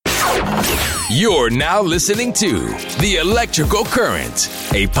You're now listening to The Electrical Current,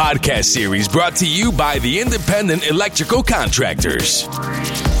 a podcast series brought to you by the Independent Electrical Contractors.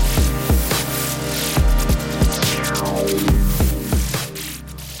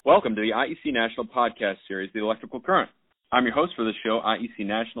 Welcome to the IEC National podcast series, The Electrical Current. I'm your host for the show, IEC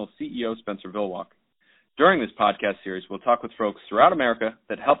National CEO Spenser Villwock. During this podcast series, we'll talk with folks throughout America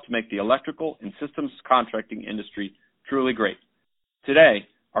that help to make the electrical and systems contracting industry truly great. Today,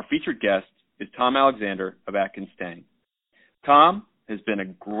 our featured guest is Tom Alexander of Atkins Stang. Tom has been a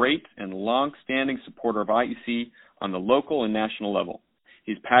great and long-standing supporter of IEC on the local and national level.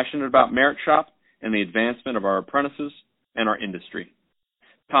 He's passionate about Merit Shop and the advancement of our apprentices and our industry.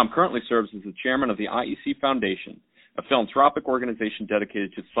 Tom currently serves as the chairman of the IEC Foundation, a philanthropic organization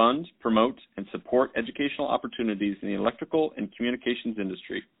dedicated to fund, promote, and support educational opportunities in the electrical and communications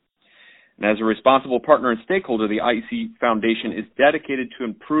industry. And as a responsible partner and stakeholder, the IEC Foundation is dedicated to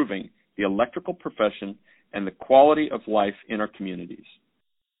improving the electrical profession and the quality of life in our communities.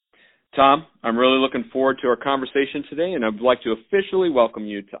 Tom, I'm really looking forward to our conversation today, and I'd like to officially welcome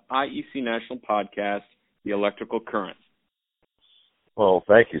you to IEC National Podcast, The Electrical Current. Well,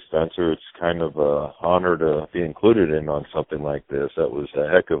 thank you, Spencer. It's kind of an honor to be included in on something like this. That was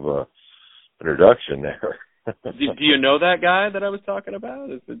a heck of a introduction there. do you know that guy that I was talking about?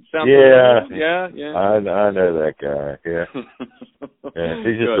 Does it sound yeah. Yeah. I know that guy. Yeah. Yeah,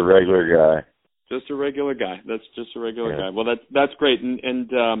 he's just a regular guy. Just a regular guy. That's just a regular guy. Well, that's great. And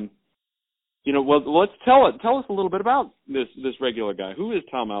let's tell us a little bit about this regular guy. Who is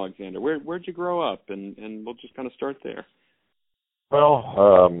Tom Alexander? Where'd you grow up? And we'll just kind of start there. Well,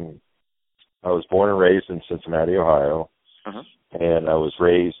 I was born and raised in Cincinnati, Ohio. Uh-huh. And I was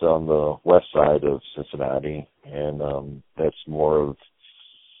raised on the west side of Cincinnati, and that's more of,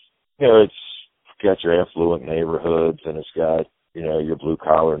 it's got your affluent neighborhoods, and it's got, your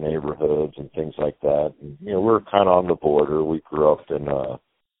blue-collar neighborhoods and things like that. And, we're kind of on the border. We grew up in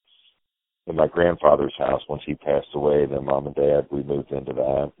my grandfather's house. Once he passed away, then Mom and Dad, we moved into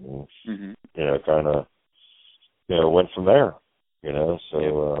that, and, kind of, went from there,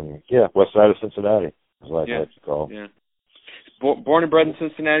 west side of Cincinnati is what I like to call. Yeah. Born and bred in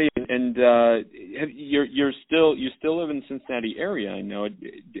Cincinnati, and you still live in the Cincinnati area. I know.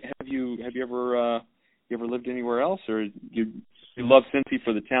 Have you ever lived anywhere else, or you love Cincy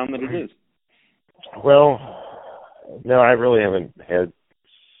for the town that it is? Well, no, I really haven't had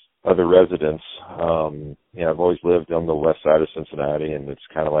other residents. I've always lived on the west side of Cincinnati, and it's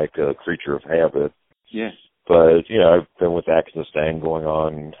kind of like a creature of habit. Yeah. But I've been with Atkins Stang going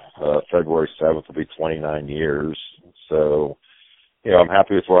on February 7th will be 29 years. So. I'm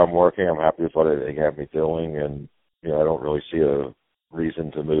happy with where I'm working. I'm happy with what they have me doing, and I don't really see a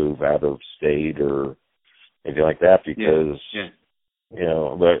reason to move out of state or anything like that because,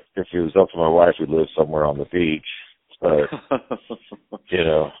 but if it was up to my wife, we'd live somewhere on the beach. But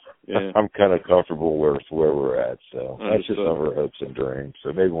I'm kind of comfortable where we're at. So that's just some of our hopes and dreams.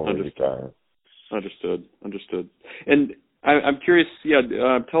 So maybe when we retire. Understood. And I'm curious.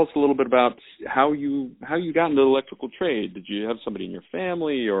 Tell us a little bit about how you got into the electrical trade. Did you have somebody in your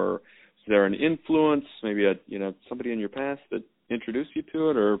family, or was there an influence? Maybe somebody in your past that introduced you to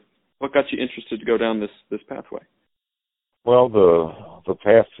it, or what got you interested to go down this pathway? Well, the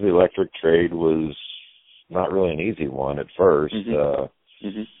path to the electric trade was not really an easy one at first.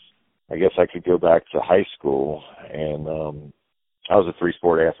 I guess I could go back to high school, and I was a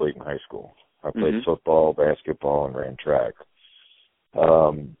 3-sport athlete in high school. I played football, basketball, and ran track.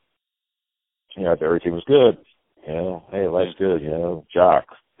 Everything was good. Hey, life's good, jock,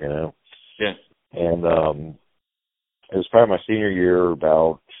 Yeah. And it was probably my senior year,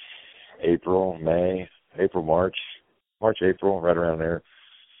 about March, April, right around there.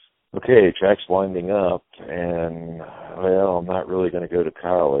 Okay, track's winding up, and, I'm not really going to go to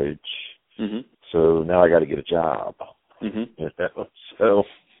college, so now I got to get a job. So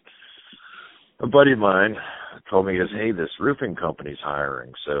a buddy of mine told me, hey, this roofing company's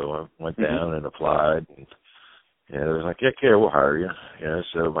hiring. So I went down and applied. And, they was like, yeah, we'll hire you.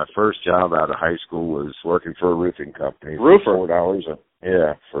 So my first job out of high school was working for a roofing company. Roofer.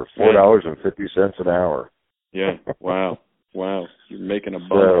 For $4.50 an hour. Yeah. Wow. You're making a bump.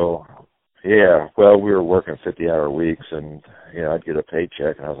 So, well, we were working 50-hour weeks, and, I'd get a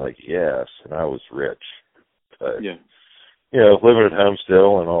paycheck, and I was like, yes, and I was rich. But, living at home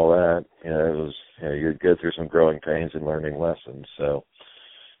still and all that, it was, you'd go through some growing pains and learning lessons. So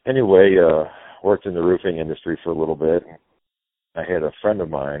anyway, worked in the roofing industry for a little bit. I had a friend of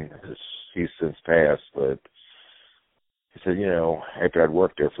mine, he's since passed, but he said, after I'd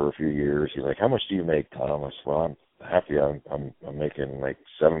worked there for a few years, he's like, how much do you make, Tom? I said, well, I'm happy. I'm making like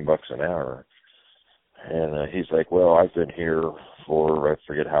 $7 an hour. And he's like, well, I've been here for, I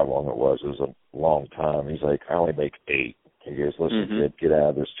forget how long it was. It was a long time. He's like, I only make 8. He goes, listen, kid, get out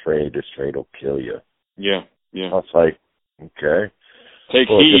of this trade. This trade will kill you. Yeah, yeah. I was like, okay. Take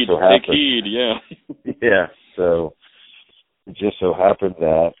heed, yeah. Yeah, so it just so happened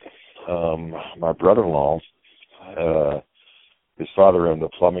that my brother-in-law, his father owned a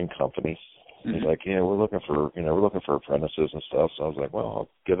plumbing company. He's like, yeah, we're looking for apprentices and stuff. So I was like, well, I'll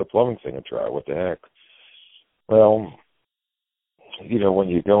give the plumbing thing a try. What the heck? Well, when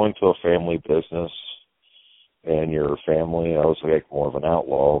you go into a family business and your family, I was like more of an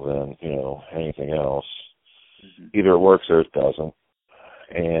outlaw than, anything else. Either it works or it doesn't.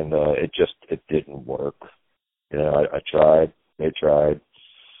 And it didn't work. I tried. They tried.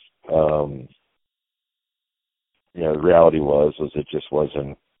 The reality was it just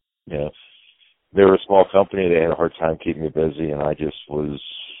wasn't, they were a small company. They had a hard time keeping me busy, and I just was,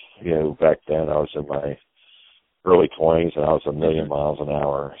 back then I was in my early 20s, and I was a million miles an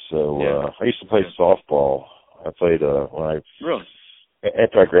hour. So I used to play softball. I played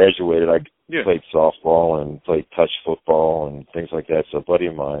after I graduated, I played softball and played touch football and things like that. So a buddy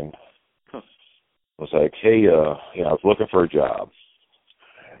of mine was like, hey, I was looking for a job,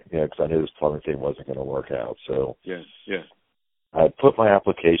 because I knew this plumbing thing wasn't going to work out. So I put my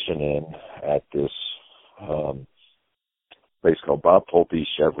application in at this place called Bob Pulte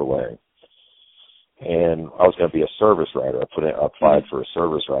Chevrolet, and I was going to be a service writer. I applied for a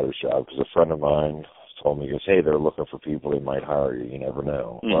service writer's job because a friend of mine told me, he goes, hey, they're looking for people. They might hire you. You never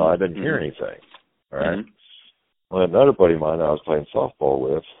know. Well, I didn't hear anything. All right. Well, another buddy of mine that I was playing softball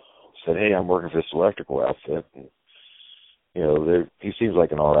with said, hey, I'm working for this electrical outfit. And, he seems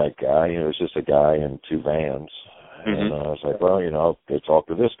like an all right guy. It's just a guy in 2 vans. And I was like, well, I'll go talk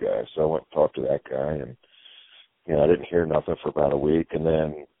to this guy. So I went and talked to that guy, and, I didn't hear nothing for about a week. And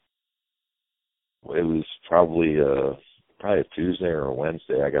then it was probably a Tuesday or a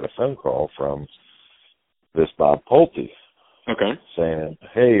Wednesday, I got a phone call from this Bob Pulte. Okay. Saying,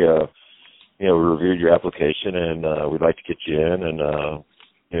 hey, we reviewed your application, and we'd like to get you in and,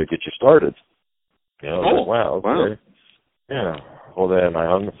 get you started. I was like, wow, okay. Yeah. Well, then I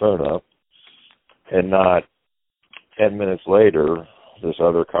hung the phone up, and not 10 minutes later, this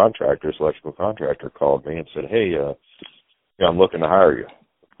other electrical contractor, called me and said, hey, I'm looking to hire you.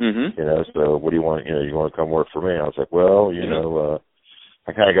 So what do you want? You want to come work for me? I was like, well,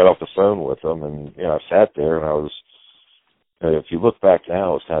 I kind of got off the phone with them, and, I sat there, and I was, if you look back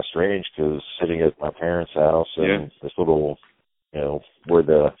now, it's kind of strange because sitting at my parents' house and this little,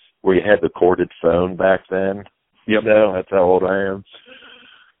 where you had the corded phone back then. Yep. That's how old I am.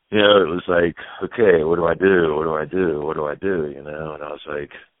 It was like, okay, what do I do? What do I do? What do I do? And I was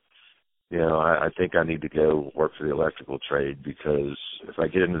like, I think I need to go work for the electrical trade, because if I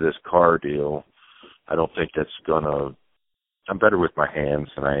get into this car deal, I don't think that's I'm better with my hands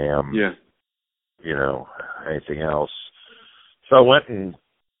than I am, anything else. So I went and,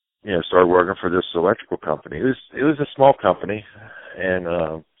 started working for this electrical company. It was a small company,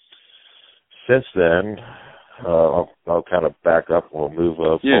 and since then, I'll kind of back up. We'll move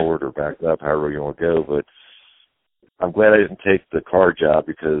forward or back up, however you want to go. But I'm glad I didn't take the car job,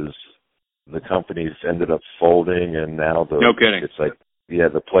 because the companies ended up folding, and now it's like,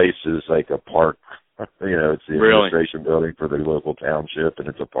 the place is like a park. It's the administration building for the local township, and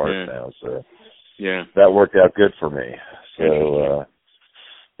it's a park now. So that worked out good for me. So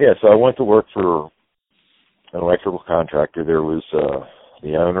so I went to work for an electrical contractor. There was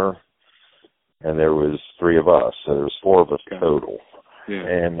the owner, and there was 3 of us. So there was 4 of us total.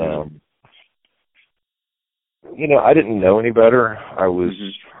 And I didn't know any better. I was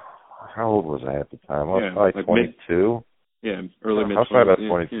how old was I at the time? I was probably 22. Early mid. I was probably about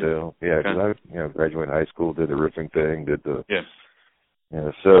 22. Because I graduated high school, did the roofing thing, did the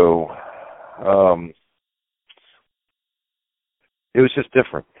so it was just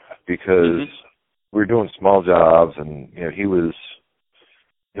different, because we were doing small jobs, and he was,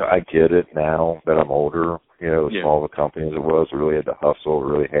 I get it now that I'm older. As small of a company as it was, we really had to hustle,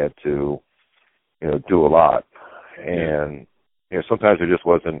 really had to do a lot, and sometimes it just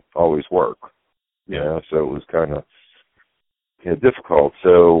wasn't always work. So it was kind of difficult.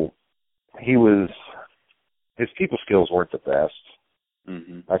 So his people skills weren't the best,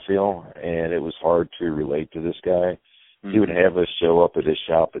 I feel, and it was hard to relate to this guy. He would have us show up at his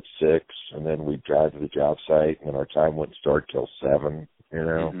shop at 6, and then we'd drive to the job site, and our time wouldn't start till 7,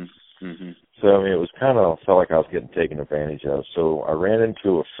 So, it was kind of, felt like I was getting taken advantage of. So I ran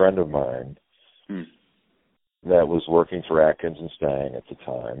into a friend of mine that was working for Atkins and Stang at the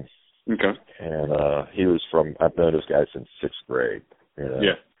time. Okay. And he was I've known this guy since 6th grade.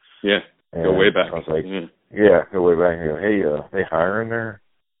 And go way back. I was like, yeah, go way back. I go, hey, they hiring there?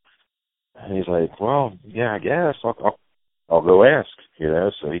 And he's like, well, yeah, I guess. I'll go ask,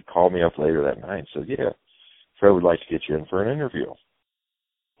 So he called me up later that night and said, yeah, Fred would like to get you in for an interview.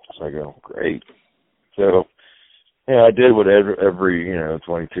 So I go, great. So, yeah, I did what every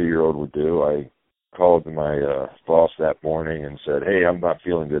 22-year-old would do. I called my boss that morning and said, hey, I'm not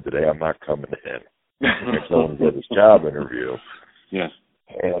feeling good today. I'm not coming in. I told him to get this job interview. Yeah.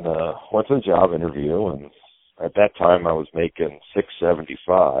 And went to the job interview, and at that time I was making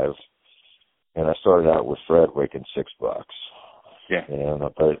 $6.75, and I started out with Fred making $6. Yeah. And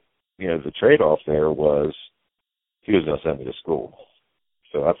but the trade-off there was he was going to send me to school,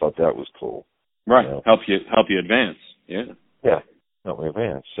 so I thought that was cool. Right. Help you advance. Yeah. Yeah. Help me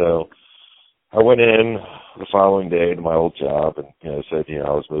advance. So I went in the following day to my old job, and said I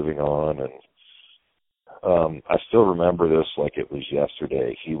was moving on, and I still remember this like it was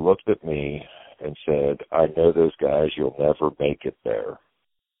yesterday. He looked at me and said, I know those guys, you'll never make it there.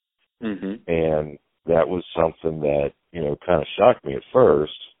 Mm-hmm. And that was something that, kind of shocked me at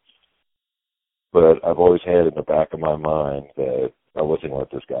first, but I've always had in the back of my mind that I wasn't going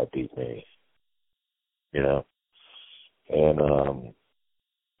to let this guy beat me, And,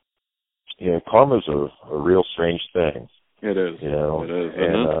 karma's a real strange thing. It is. It is.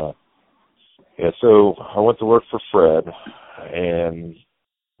 And, so I went to work for Fred and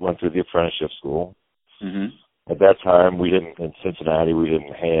went through the apprenticeship school. Mm-hmm. At that time, in Cincinnati, we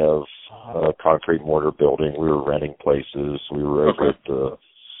didn't have a concrete mortar building. We were renting places. We were over at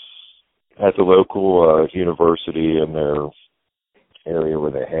the local university in their area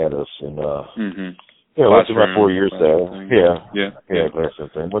where they had us. And, went through my 4 years there. Yeah,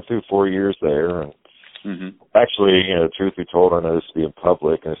 classroom. Went through 4 years there, and actually, truth be told, I know this to be in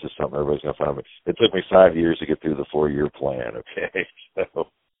public, and this is something everybody's going to find me. It took me 5 years to get through the 4-year plan, okay? So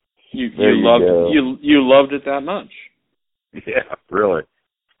you loved it that much? Yeah, really.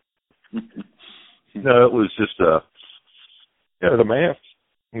 No, it was just, the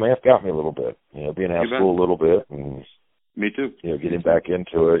math got me a little bit, being out of school a little bit, and me too. Getting back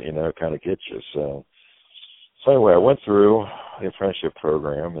into it, kind of gets you. So anyway, I went through the apprenticeship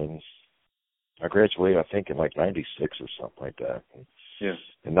program, and I graduated, I think, in like 96 or something like that. Yeah.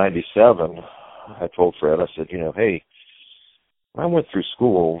 In 97, I told Fred, I said, hey, when I went through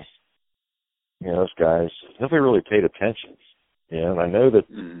school, those guys, nobody really paid attention. And I know that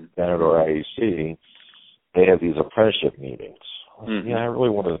down at our IEC, they have these apprenticeship meetings. Mm-hmm. I really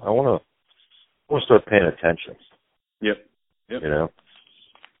want to start paying attention. Yep.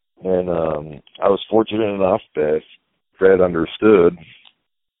 And I was fortunate enough that Fred understood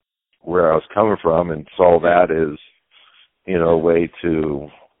where I was coming from and saw that as, a way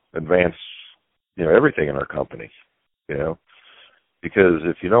to advance, everything in our company, because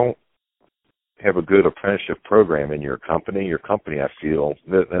if you don't have a good apprenticeship program in your company, I feel,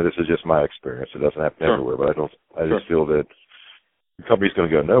 that this is just my experience, it doesn't happen everywhere, but I just feel that your company's going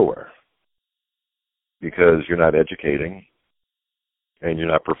to go nowhere because you're not educating and you're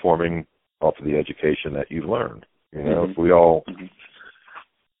not performing off of the education that you've learned. If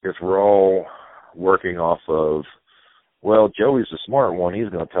we're all working off of, well, Joey's the smart one, he's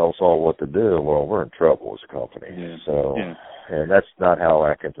going to tell us all what to do, well, we're in trouble as a company. Yeah. So, and that's not how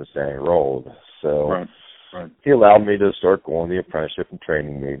Atkins Stang rolled. So right. He allowed me to start going to the apprenticeship and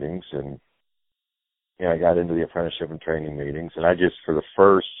training meetings, and I got into the apprenticeship and training meetings, and I just, for the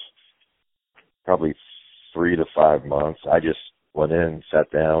first probably 3 to 5 months, I just went in,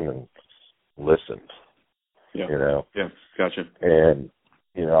 sat down, and listened. Yeah. Gotcha. And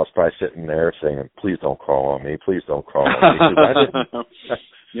I was probably sitting there saying, "Please don't call on me. Please don't call on me."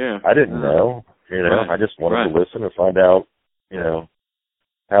 Because I didn't know. I just wanted to listen and find out,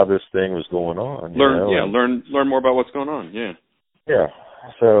 how this thing was going on. Learn more about what's going on. Yeah. Yeah.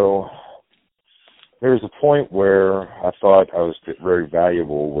 So there was a point where I thought I was very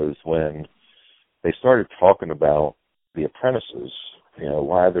valuable was when they started talking about the apprentices,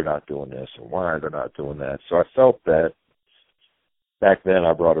 why they're not doing this and why they're not doing that. So I felt that back then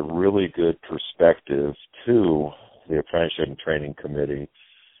I brought a really good perspective to the apprenticeship and training committee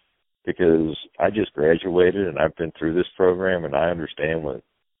because I just graduated and I've been through this program and I understand what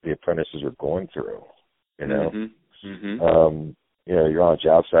the apprentices are going through, you're on a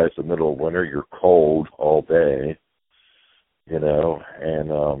job site, it's the middle of winter, you're cold all day, and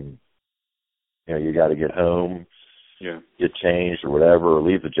you got to get home, get changed or whatever, or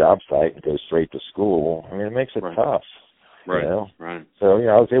leave the job site and go straight to school. I mean, it makes it tough. Right. So,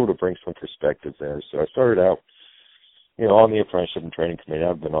 I was able to bring some perspective there. So I started out, on the apprenticeship and training committee.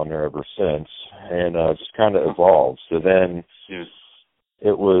 I've been on there ever since, and just kind of evolved. So then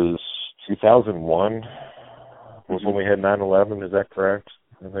it was 2001 was when we had 9/11. Is that correct?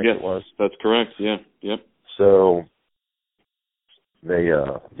 I think yes, it was. That's correct. Yeah. Yep. So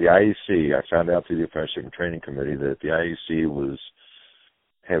the IEC, I found out through the Apprenticeship and Training Committee that the IEC was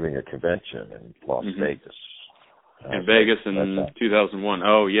having a convention in Las Vegas. In Vegas in 2001.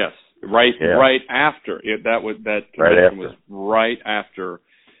 Oh yes, right after that convention was right after.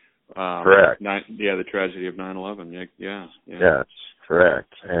 Correct. The tragedy of 9/11. Yeah. Yes,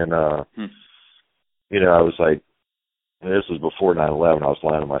 correct. And I was like, and this was before 9/11. I was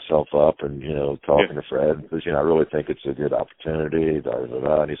lining myself up and talking to Fred because I really think it's a good opportunity.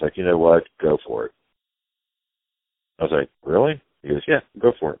 And he's like, you know what, go for it. I was like, really? He goes, yeah,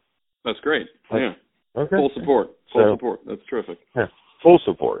 go for it. That's great. Yeah. Okay. Full support. Full support. That's terrific. Yeah, full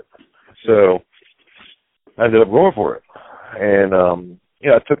support. So I ended up going for it. And,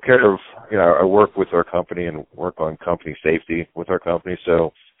 I took care of, I work with our company and work on company safety with our company.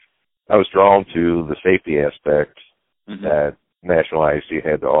 So I was drawn to the safety aspect that National IEC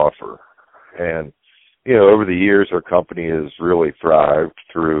had to offer. And, over the years, our company has really thrived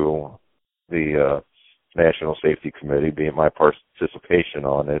through the National Safety Committee, being my participation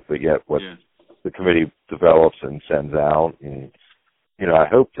on it, but yet what the committee develops and sends out. And, I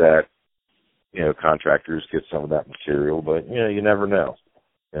hope that, contractors get some of that material, but, you never know,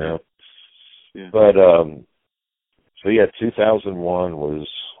 Yeah. But, 2001 was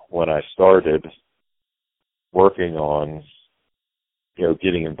when I started working on,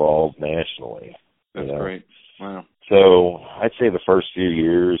 getting involved nationally. That's great. Wow. So I'd say the first few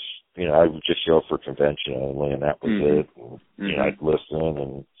years, I would just show up for convention only, and that was it. And, I'd listen,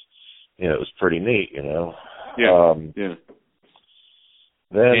 and it was pretty neat. Yeah.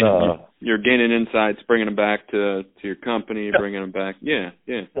 Then you're gaining insights, bringing them back to your company, bringing them back. Yeah.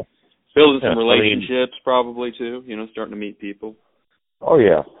 Building some relationships, probably too. Starting to meet people. Oh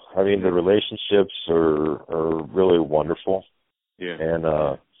yeah, I mean the relationships are really wonderful. Yeah. And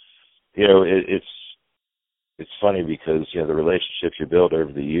it's funny because the relationships you build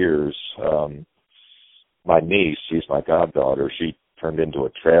over the years. My niece, she's my goddaughter. She turned into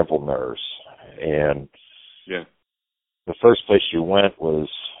a travel nurse, and the first place she went was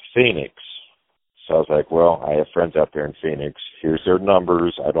Phoenix. So I was like, well, I have friends out there in Phoenix. Here's their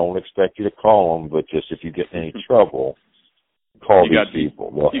numbers. I don't expect you to call them, but just if you get in any trouble, call these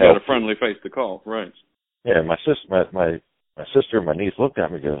people. You got a friendly face to call, right? Yeah, my sister and my niece looked at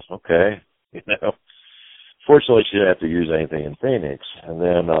me and goes, okay, Fortunately, she didn't have to use anything in Phoenix. And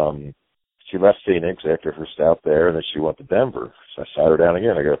then she left Phoenix after her stop there, and then she went to Denver. So I sat her down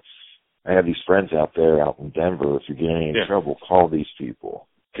again. I go, I have these friends out there out in Denver. If you get in any trouble, call these people.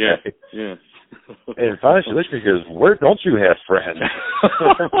 Yeah. And finally she looks at me and goes, where don't you have friends?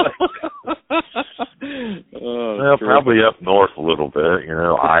 Well, probably up north a little bit,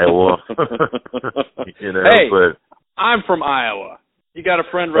 Iowa. Hey, but I'm from Iowa. You got a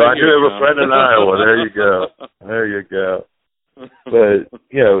friend right here. I do have a friend in Iowa. There you go. But,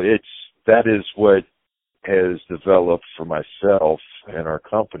 that is what has developed for myself and our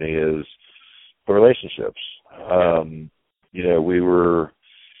company is the relationships. We were,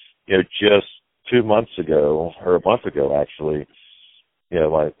 just 2 months ago, or a month ago actually, the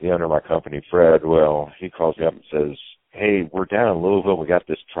owner of my company, Fred, he calls me up and says, hey, we're down in Louisville. We got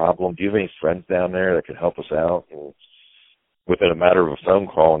this problem. Do you have any friends down there that could help us out? And within a matter of a phone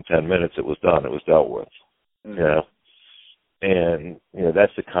call in 10 minutes, it was done. It was dealt with. And,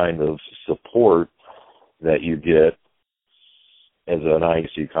 that's the kind of support that you get as an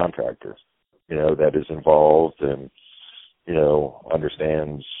IEC contractor, that is involved and,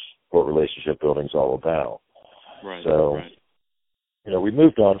 understands what relationship building is all about. Right. So, we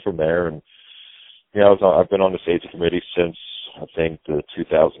moved on from there, and, I've been on the safety committee since, I think,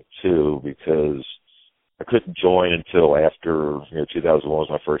 2002, because I couldn't join until after, 2001 was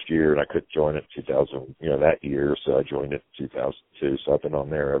my first year, and I couldn't join it in 2000, that year, so I joined it in 2002, so I've been on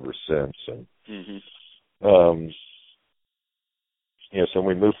there ever since. And, so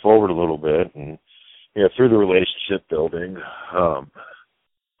we moved forward a little bit, and, through the relationship building,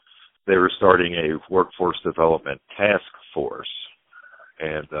 they were starting a workforce development task force,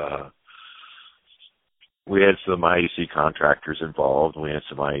 and we had some IEC contractors involved. We had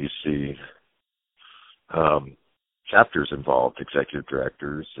some IEC chapters involved, executive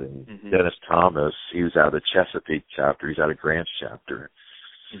directors, and Dennis Thomas, he was out of the Chesapeake chapter, he's out of Grants chapter.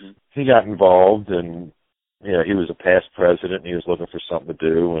 He got involved, and he was a past president, and he was looking for something to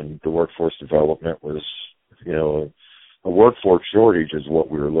do, and the workforce development was, a workforce shortage is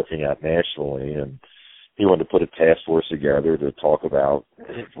what we were looking at nationally, and he wanted to put a task force together to talk about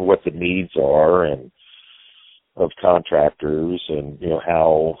what the needs are and of contractors, and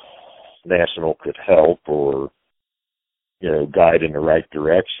how national could help or, guide in the right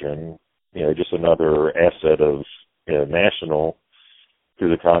direction, just another asset of, national to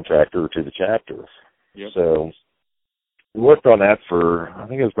the contractor or to the chapter. Yep. So we worked on that for, I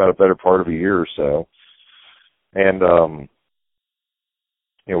think it was about a better part of a year or so. And,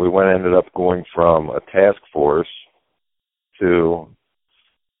 we ended up going from a task force to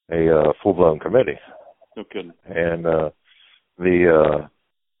a full-blown committee. No kidding. And the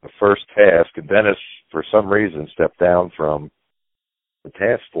first task, Dennis, for some reason, stepped down from the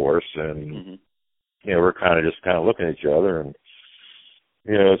task force, and we're kind of looking at each other, and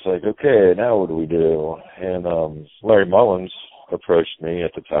it's like, okay, now what do we do? And Larry Mullins approached me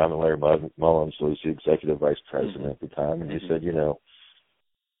at the time, and Larry Mullins was the executive vice president at the time, and he said,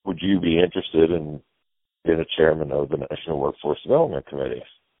 would you be interested in being a chairman of the National Workforce Development Committee?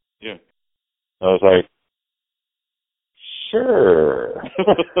 Yeah. I was like, sure.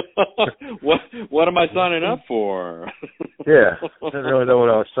 What am I signing up for? Yeah, I didn't really know what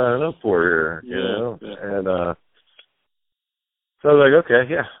I was signing up for here, Yeah. And so I was like, okay,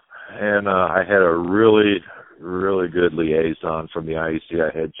 yeah. And I had a really, really good liaison from the IEC.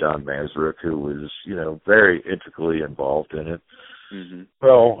 I had John Mazurek, who was, very intricately involved in it. Mm-hmm.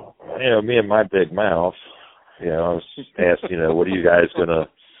 Well, me and my big mouth, I was asked, what are you guys going to,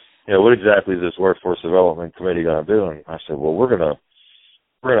 what exactly is this Workforce Development Committee going to do? And I said, well, we're going to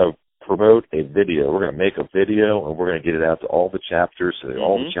promote a video. We're going to make a video, and we're going to get it out to all the chapters so that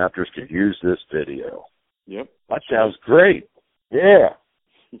all the chapters can use this video. Yep. That sounds great. Yeah.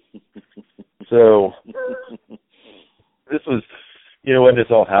 So this was, when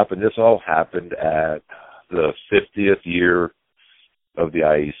this all happened at the 50th year of the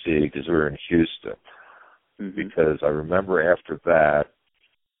IEC, because we were in Houston. Because I remember after that,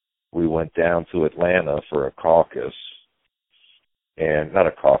 we went down to Atlanta for a caucus, and not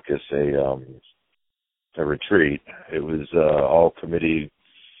a caucus, a retreat. It was all committee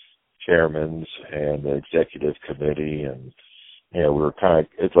chairmans and the executive committee, and we were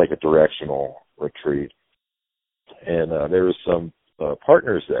it's like a directional retreat, and there was some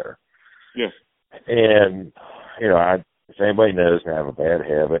partners there. Yeah. And if anybody knows, I have a bad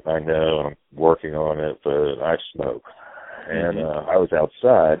habit. I know I'm working on it, but I smoke. And I was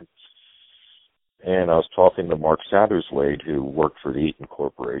outside, and I was talking to Mark Satterswade, who worked for the Eaton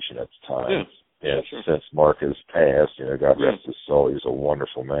Corporation at the time. Yeah, sure. Since Mark has passed, God rest his soul, he was a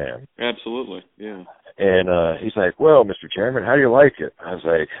wonderful man. Absolutely, yeah. And he's like, well, Mr. Chairman, how do you like it? I was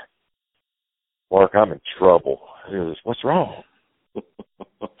like, Mark, I'm in trouble. He goes, what's wrong?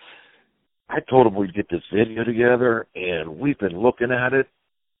 I told him we'd get this video together, and we've been looking at it,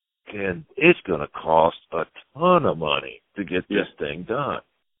 and it's going to cost a ton of money to get this thing done.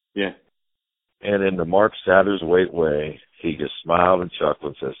 Yeah. And in the Mark Satterswade way, he just smiled and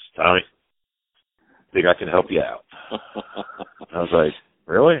chuckled and says, Tommy, I think I can help you out. I was like,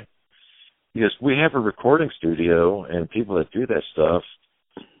 really? He goes, we have a recording studio and people that do that stuff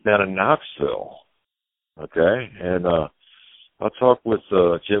down in Knoxville. Okay? And I'll talk with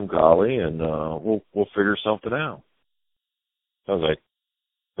Jim Golly, and we'll figure something out. I was like,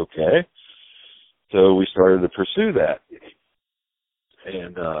 okay. So we started to pursue that.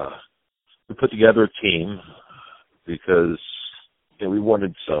 And we put together a team because we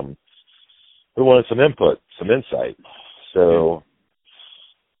wanted some input, some insight. So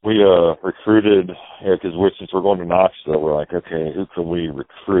we recruited, because since we're going to Knoxville, we're like, okay, who can we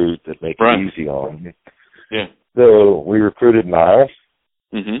recruit that make it easy on? Yeah. So we recruited Niall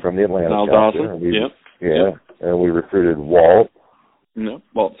from the Atlanta chapter. Dawson. And we recruited Walt. No,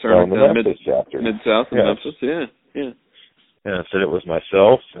 Walt from the Memphis chapter. Mid-South in Memphis, yeah. And so it was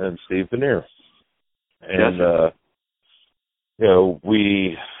myself and Steve Veneer. And,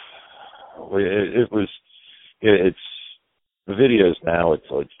 it's the videos now, it's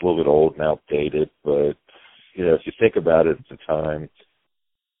a little bit old and outdated, but, if you think about it at the time,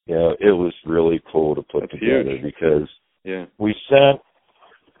 it was really cool to put together because we sent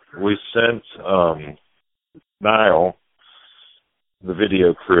Niall the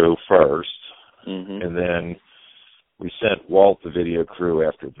video crew first, and then we sent Walt the video crew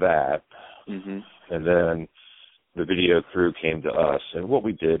after that, and then the video crew came to us. And what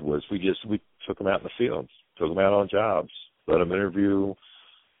we did was we took them out in the field, took them out on jobs, let them interview,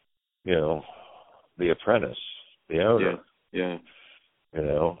 the apprentice, the owner. Yeah.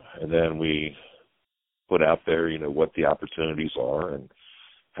 And then we put out there, what the opportunities are and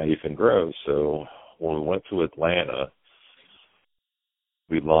how you can grow. So when we went to Atlanta,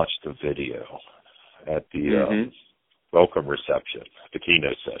 we launched a video at the welcome reception, the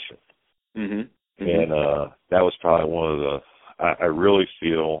keynote session. And that was probably one of I really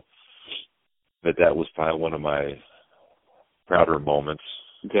feel that was probably one of my prouder moments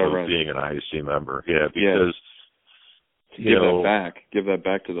of being an IEC member. Yeah, because give that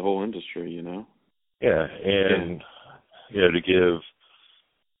back to the whole industry, Yeah, and to give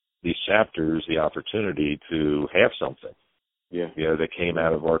these chapters the opportunity to have something. Yeah. That came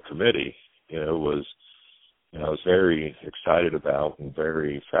out of our committee. Was I was very excited about and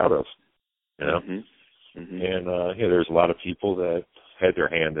very proud of. And there's a lot of people that had their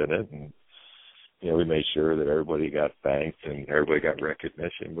hand in it, and we made sure that everybody got thanked and everybody got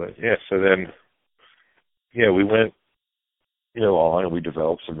recognition. But so then we went on, and we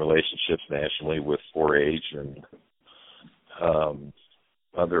developed some relationships nationally with 4-H and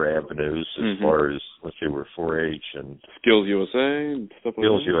other avenues as far as, let's say, we're 4-H and Skills USA and stuff like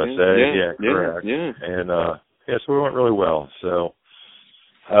Skills that. USA, correct. Yeah. And so we went really well. So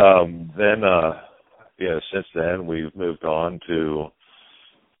then since then we've moved on to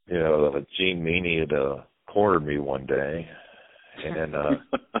Gene Meany had cornered me one day, and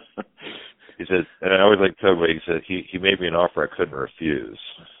he said, and I always like to tell everybody, he said he made me an offer I couldn't refuse.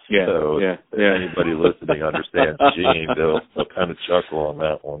 Yeah. So if anybody listening understands Gene, they'll kind of chuckle on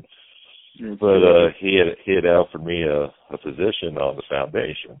that one. But he had offered me a position on the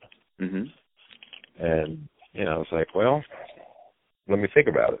foundation, and I was like, well, let me think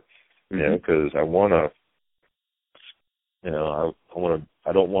about it, because I want to,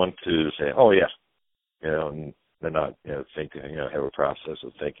 I don't want to say, oh yeah, and then not think, have a process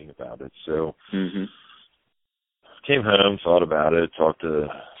of thinking about it. So came home, thought about it, talked to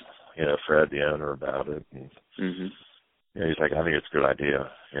Fred, the owner, about it, and he's like, I think it's a good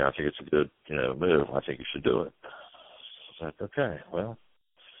idea. I think it's a good move. I think you should do it. I was like, okay, well,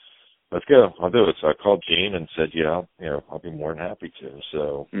 let's go. I'll do it. So I called Gene and said, I'll be more than happy to.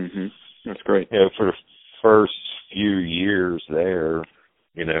 So that's great. For the first few years there,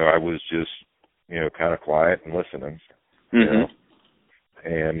 I was just kind of quiet and listening, and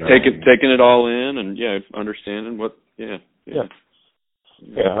taking it all in, and understanding what,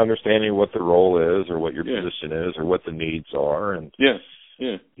 understanding what the role is, or what your position is, or what the needs are, and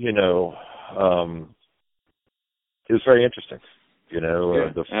it was very interesting.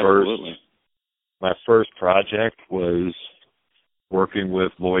 My first project was working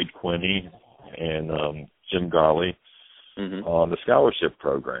with Lloyd Quinney and Jim Golly on the scholarship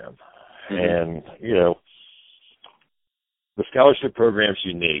program. And, the scholarship program's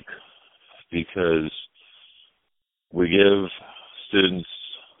unique because we give students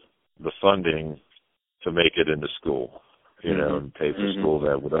the funding to make it into school, and pay for school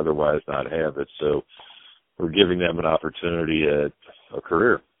that would otherwise not have it. So we're giving them an opportunity at a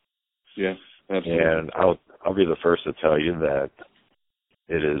career. Yeah, absolutely. And I'll be the first to tell you that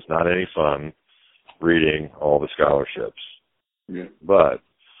it is not any fun reading all the scholarships. Yeah. But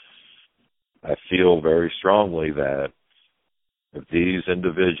I feel very strongly that if these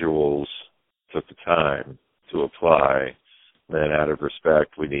individuals took the time to apply, then out of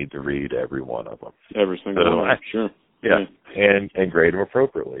respect, we need to read every one of them. Every single one, sure. Yeah, and grade them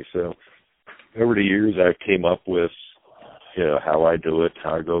appropriately. So over the years, I came up with, how I do it,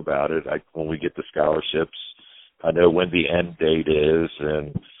 how I go about it. When we get the scholarships, I know when the end date is,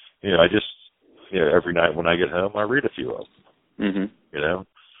 and, I just, every night when I get home, I read a few of them,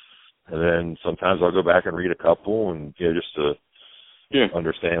 And then sometimes I'll go back and read a couple, and just to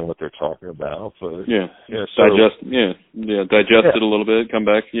understand what they're talking about. But digest it a little bit, come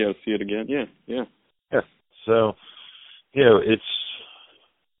back, see it again. Yeah. So,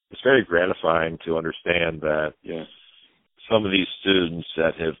 it's very gratifying to understand that some of these students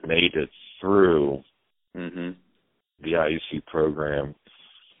that have made it through the IEC program,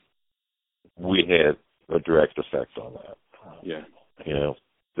 we had a direct effect on that. Yeah.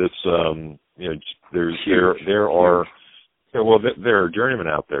 There are journeymen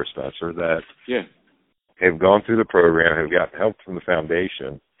out there, Spencer, that have gone through the program, have got help from the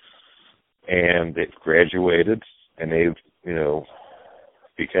foundation, and they've graduated, and they've,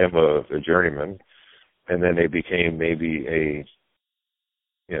 became a journeyman, and then they became maybe a,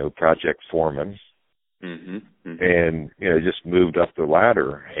 project foreman, and, just moved up the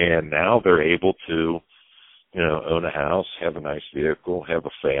ladder, and now they're able to, own a house, have a nice vehicle, have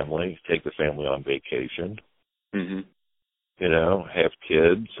a family, take the family on vacation, have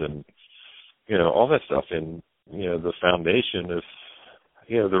kids, and, all that stuff. And, the foundation is,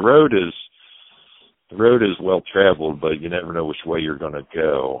 the road is well traveled, but you never know which way you're going to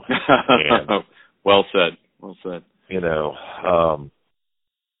go. And, Well said. With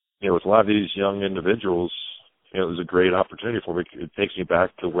a lot of these young individuals, it was a great opportunity for me. It takes me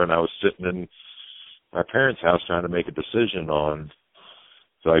back to when I was sitting in my parents' house trying to make a decision on,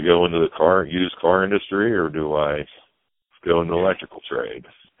 do I go into the used car industry, or do I go into the electrical trade?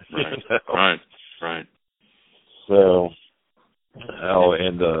 Right. Right. So,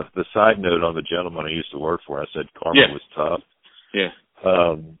 and the side note on the gentleman I used to work for, I said karma was tough. Yeah.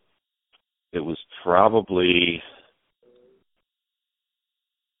 It was probably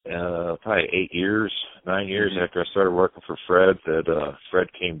 9 years after I started working for Fred that Fred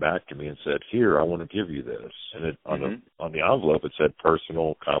came back to me and said, "Here, I want to give you this." And on the envelope it said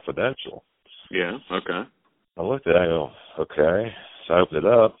 "personal confidential." Yeah. Okay. I looked at it, I go, "Okay." So I opened it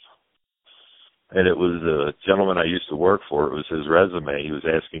up, and it was the gentleman I used to work for. It was his resume. He was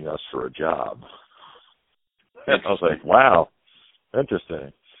asking us for a job. And I was like, "Wow,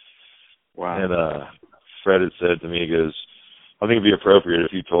 interesting." Wow. And Fred had said to me, he goes, "I think it'd be appropriate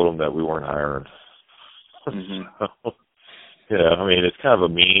if you told him that we weren't hiring." So, I mean, it's kind of a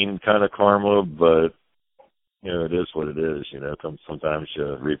mean kind of karma, but, it is what it is, sometimes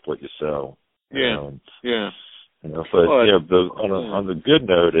you reap what you sow. Yeah. But, on the good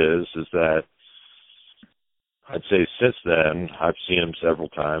note is that I'd say since then, I've seen him several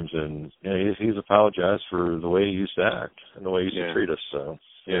times, and he's apologized for the way he used to act and the way he used to treat us. So,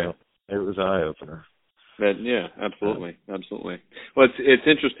 it was an eye-opener. Absolutely. Well, it's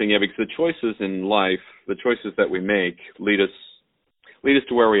interesting, because the choices in life, the choices that we make, lead us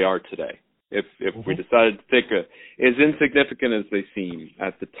to where we are today. If we decided to take as insignificant as they seem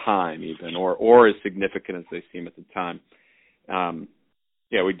at the time, even, or as significant as they seem at the time,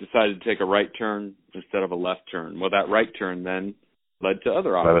 we decided to take a right turn instead of a left turn. Well, that right turn then led to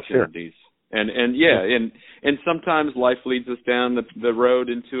other opportunities. And sometimes life leads us down the road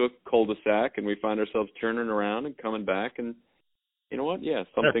into a cul-de-sac, and we find ourselves turning around and coming back, and you know what?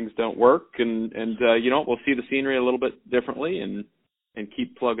 Some things don't work, and we'll see the scenery a little bit differently and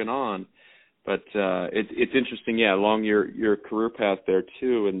keep plugging on. But it's interesting, along your career path there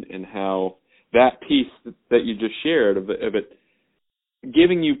too, and how that piece that you just shared of it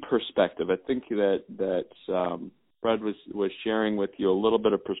giving you perspective. I think that Fred was sharing with you a little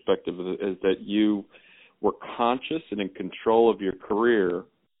bit of perspective is that you were conscious and in control of your career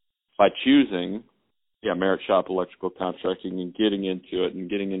by choosing, merit shop electrical contracting and getting into it and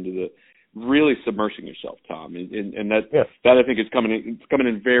getting into the really submersing yourself, Tom. And that I think is coming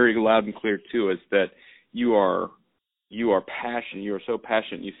in very loud and clear too, is that you are passionate. You are so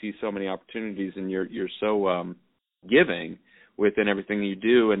passionate. You see so many opportunities, and you're so giving within everything you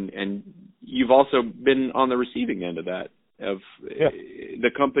do, and you've also been on the receiving end of that, of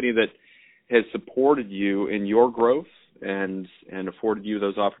the company that has supported you in your growth and afforded you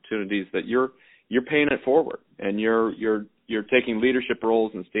those opportunities, that you're paying it forward, and you're taking leadership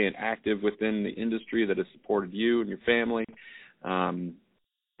roles and staying active within the industry that has supported you and your family, and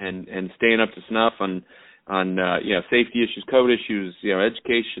staying up to snuff on safety issues, code issues,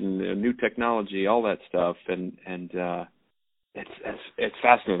 education, new technology, all that stuff, and it's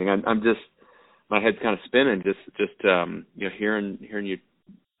fascinating. I'm just, my head's kind of spinning just hearing you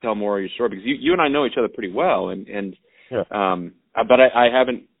tell more of your story, because you and I know each other pretty well, but I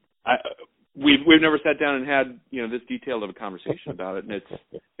haven't. We've never sat down and had this detailed of a conversation about it, and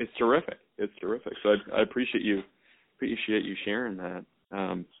it's terrific. It's terrific. So I appreciate you sharing that.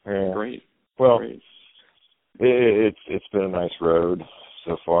 Great. Well, great. It's been a nice road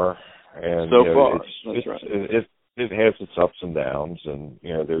so far, and that's right. It has its ups and downs, and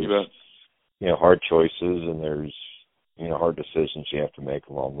there's hard choices, and there's hard decisions you have to make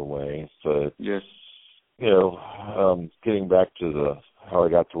along the way. But getting back to how I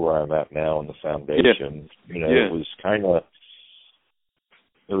got to where I'm at now in the foundation, it was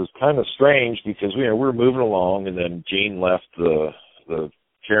kind of strange, because we're moving along, and then Gene left the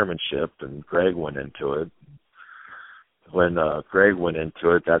chairmanship, and Greg went into it. When Greg went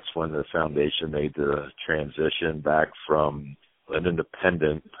into it, that's when the foundation made the transition back from an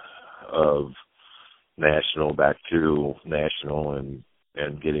independent of national back to national, and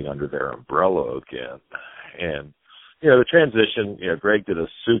getting under their umbrella again. And the transition, Greg did a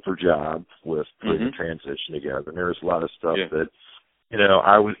super job with putting the transition together. And there was a lot of stuff that,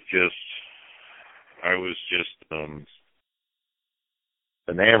 I was just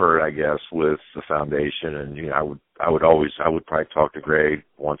enamored, I guess, with the foundation. And, I would probably talk to Greg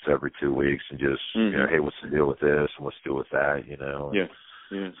once every 2 weeks and just, hey, what's the deal with this and what's the deal with that,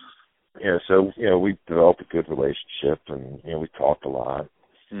 So, we developed a good relationship, and, we talked a lot,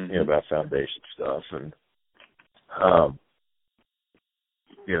 about foundation stuff. And,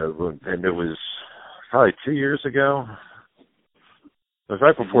 and it was probably 2 years ago. It was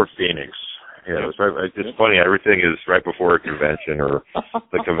right before Phoenix, Yeah, it's right. It's funny. Everything is right before a convention, or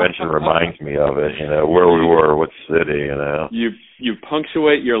the convention reminds me of it. You know, where we were, what city. You know, you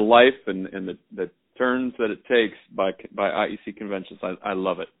punctuate your life and the turns that it takes by IEC conventions. I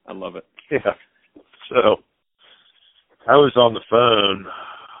love it. I love it. Yeah. So I was on the phone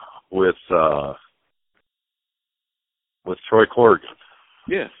with Troy Corrigan.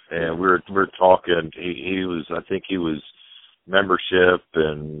 Yeah. And we're talking. He was, I think he was membership,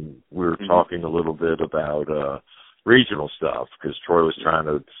 and we were talking a little bit about regional stuff, because Troy was trying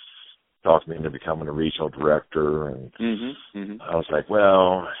to talk me into becoming a regional director, and I was like,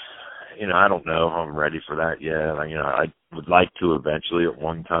 well, you know, I don't know if I'm ready for that yet. You know, I would like to eventually at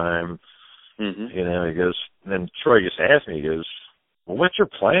one time. You know, he goes, and then Troy just asked me, he goes, well, what's your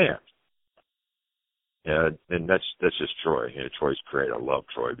plan? Yeah, and that's just Troy. You know, Troy's great. I love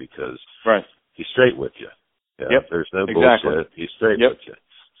Troy because he's straight with you. Yeah, there's no bullshit. He's straight with you.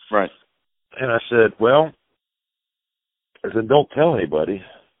 Right. And I said, well, don't tell anybody.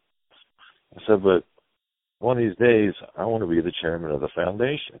 I said, but one of these days, I want to be the chairman of the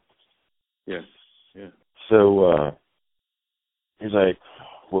foundation. Yeah. Yeah. So he's like,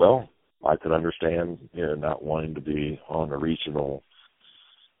 well, I could understand, you know, not wanting to be on a regional,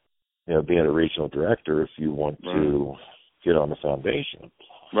 you know, being a regional director if you want to get on the foundation.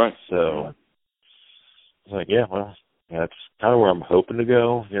 Right. So I was like, yeah, well, that's kind of where I'm hoping to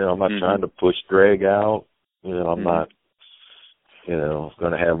go. You know, I'm not trying to push Greg out. You know, I'm not, you know,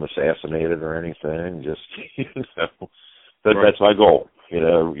 going to have him assassinated or anything. Just, you know, but that's my goal. You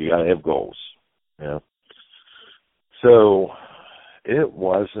know, you got to have goals. You know. So it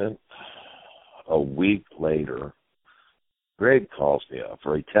wasn't a week later, Greg calls me up,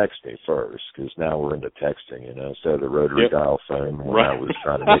 or he texts me first, because now we're into texting, you know, instead of the rotary dial phone when I was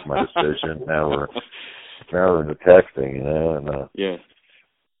trying to make my decision. Now we're into texting, you know, and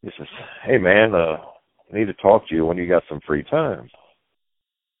he says, hey man, I need to talk to you when you got some free time.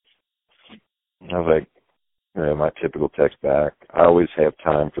 I was like, you know, my typical text back, I always have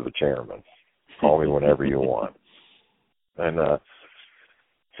time for the chairman. Call me whenever you want. And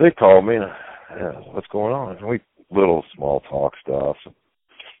so he called me, and what's going on? And we little small talk stuff.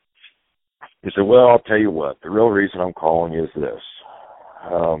 He said, well, I'll tell you what, the real reason I'm calling you is this.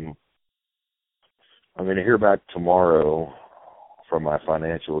 I'm going to hear back tomorrow from my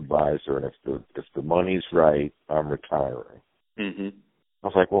financial advisor, and if the money's right, I'm retiring. I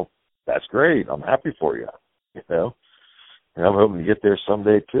was like, well, that's great. I'm happy for you, you know. And I'm hoping to get there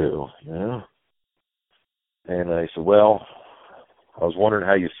someday too, you know. And I said, well, I was wondering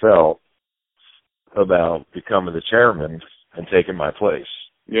how you felt about becoming the chairman and taking my place.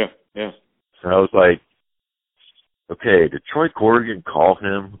 Yeah. And I was like, okay, did Troy Corrigan call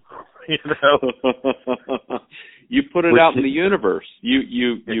him? You know, you put it out in the universe.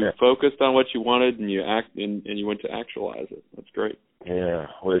 You focused on what you wanted, and you you went to actualize it. That's great. Yeah.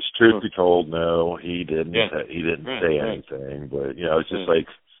 Well, it's truth be told, no, he didn't. He didn't say anything, but you know, it's just like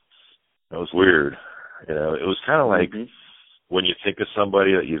it was weird. You know, it was kind of like when you think of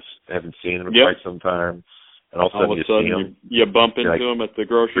somebody that you haven't seen in quite some time, and all of a sudden you see them. You bump into them at the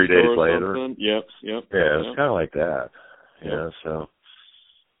grocery 3 days store or later. something. Yep. Yeah, it was kind of like that. Yeah, so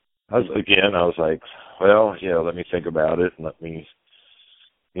I was like, well, you know, let me think about it, and let me,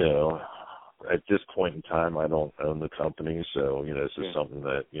 you know, at this point in time, I don't own the company, so, you know, this is something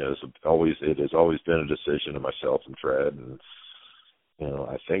that, you know, it has always been a decision of myself and Fred, and, you know,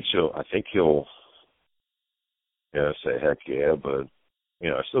 I think he'll, you know, say, heck yeah, but, you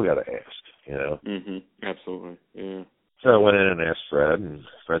know, I still got to ask, you know. Absolutely, yeah. So I went in and asked Fred, and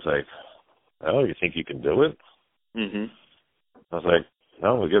Fred's like, oh, you think you can do it? I was like,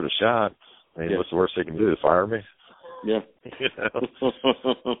 no, we'll give it a shot. I mean, what's the worst they can do, fire me? Yeah. You know?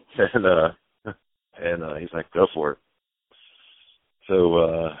 And he's like, go for it.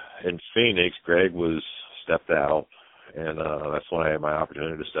 So in Phoenix, Greg was stepped out, and that's when I had my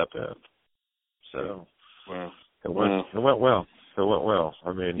opportunity to step in. So it went well.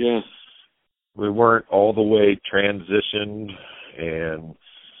 I mean, we weren't all the way transitioned, and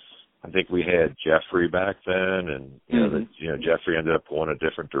I think we had Jeffrey back then, and you know, Jeffrey ended up going a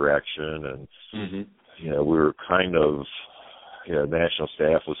different direction, and you know, we were kind of, you know, national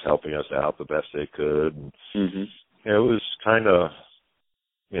staff was helping us out the best they could, and you know, it was kind of,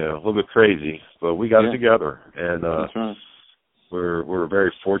 you know, a little bit crazy, but we got it together, and we're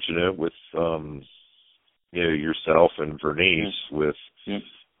very fortunate with you know, yourself and Vernice with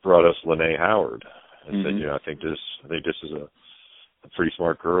brought us Lene Howard, and said, you know, I think this is a pretty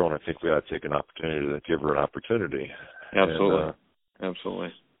smart girl, and I think we ought to take an opportunity to give her an opportunity. Absolutely. And,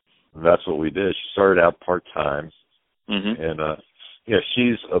 Absolutely. That's what we did. She started out part-time, and, yeah,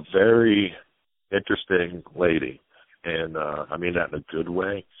 she's a very interesting lady, and I mean that in a good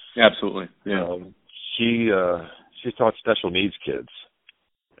way. Absolutely. Yeah. She taught special needs kids,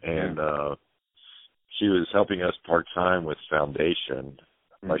 and she was helping us part-time with Foundation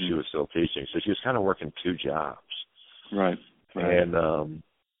while she was still teaching. So she was kind of working two jobs. Right. And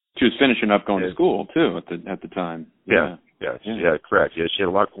she was finishing up going to school too at the time. Yeah, correct. Yeah, she had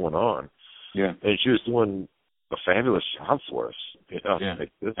a lot going on. Yeah. And she was doing a fabulous job for us. Yeah.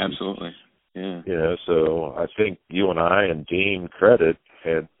 Absolutely. Yeah. You know, so I think you and I and Dean Credit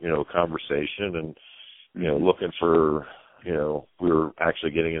had, a conversation and, looking for, we were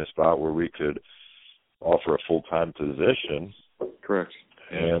actually getting in a spot where we could offer a full-time position. Correct.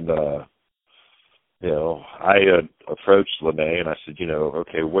 And, I had approached Lene and I said,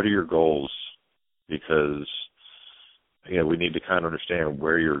 okay, what are your goals? Because, we need to kind of understand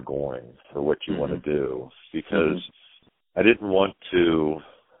where you're going or what you want to do. Because I didn't want to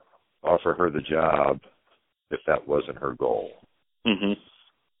offer her the job if that wasn't her goal.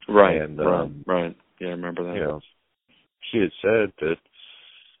 Right. And, right. Yeah, I remember that. She had said that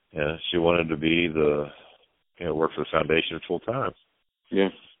she wanted to be work for the Foundation full time. Yeah.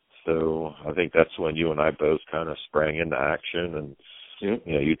 So I think that's when you and I both kind of sprang into action, and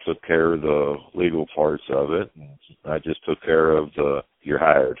you took care of the legal parts of it, and I just took care of you're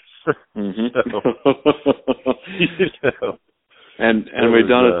hired. And we've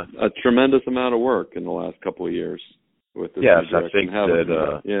done a tremendous amount of work in the last couple of years with this. Yes, I think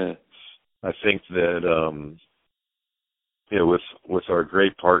that with our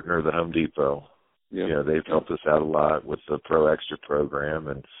great partner, the Home Depot, they've helped us out a lot with the Pro Extra program.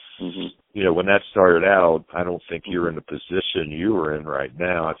 And, when that started out, I don't think you're in the position you were in right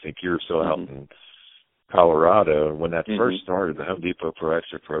now. I think you're still out in Colorado. And when that first started, the Home Depot Pro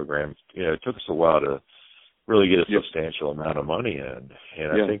Extra program, it took us a while to really get a substantial amount of money in.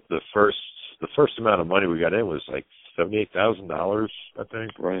 And I think the first amount of money we got in was like $78,000, I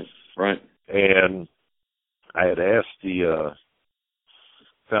think. Right. And I had asked the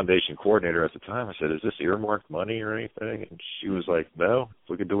Foundation coordinator at the time, I said, is this earmarked money or anything? And she was like, no,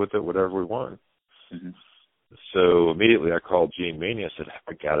 we can do with it whatever we want. So immediately I called Gene Meany. I said,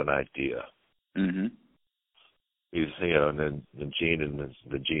 I got an idea. He's, and then Gene and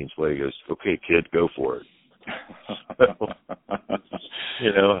the Gene's way goes, okay, kid, go for it.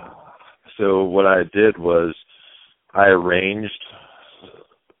 So what I did was I arranged,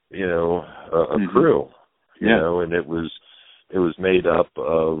 a crew, and it was made up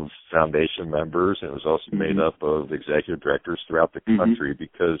of Foundation members, and it was also made up of executive directors throughout the country,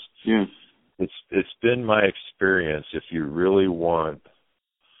 because it's been my experience, if you really want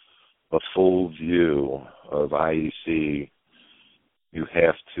a full view of IEC, you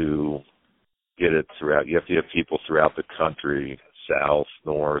have to get it throughout. You have to have people throughout the country, south,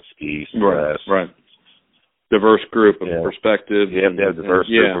 north, east, west. Right. Diverse group of perspectives. You have to have a diverse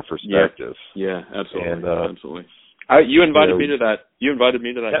group of perspectives. Yeah, absolutely. And, absolutely. You invited me to that. You invited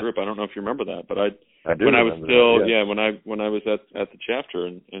me to that group. I don't know if you remember that, but I do. When I was still, when I was at the chapter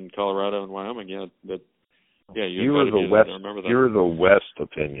in Colorado and Wyoming, you invited me to that. I remember that. You were the West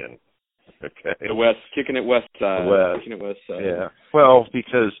opinion. Okay. The West, kicking it West side. Kicking it West side. Yeah. Well,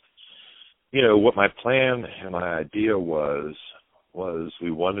 because what my plan and my idea was we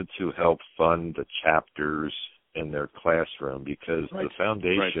wanted to help fund the chapters in their classroom, because the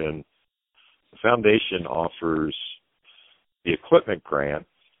foundation offers the equipment grant,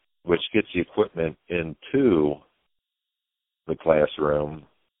 which gets the equipment into the classroom.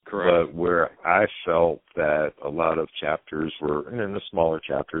 Correct. But where I felt that a lot of chapters and the smaller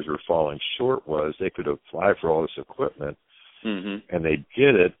chapters were falling short was they could apply for all this equipment and they'd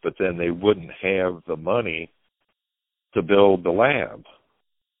get it, but then they wouldn't have the money to build the lab,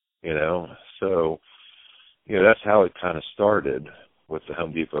 So, that's how it kind of started with the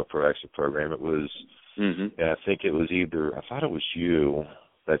Home Depot Pro Extra program. It was, I think it was I thought it was you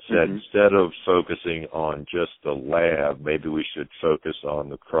that said, instead of focusing on just the lab, maybe we should focus on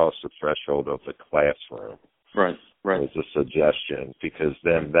the cross the threshold of the classroom. Right. Was a suggestion, because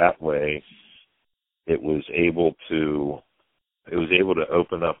then that way it was able to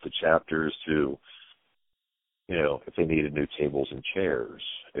open up the chapters to, if they needed new tables and chairs,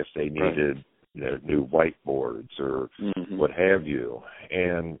 if they needed new whiteboards or what have you.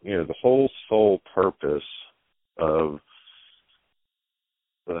 And, the whole sole purpose of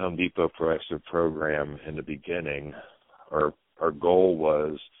the Home Depot Pro Extra program in the beginning, our goal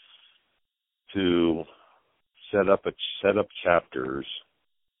was to set up chapters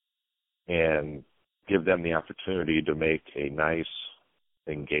and give them the opportunity to make a nice,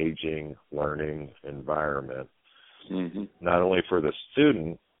 engaging learning environment, not only for the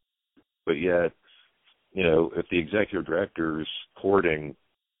student, but yet if the executive director is courting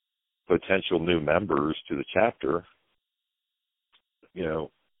potential new members to the chapter, the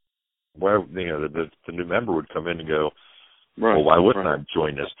new member would come in and go, well, why wouldn't I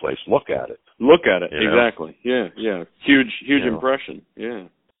join this place? Look at it. Exactly. Yeah. Huge impression. Yeah.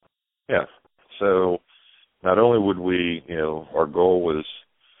 Yeah. So not only would we, our goal was,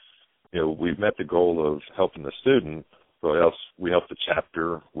 we've met the goal of helping the student, but else we help the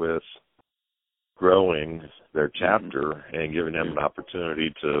chapter with growing their chapter and giving them an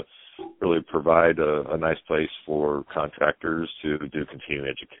opportunity to really provide a nice place for contractors to do continuing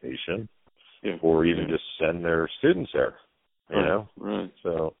education, or even just send their students there. Right.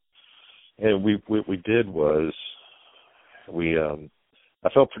 So, and what we did was I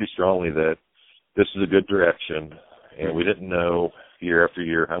felt pretty strongly that this is a good direction, and we didn't know year after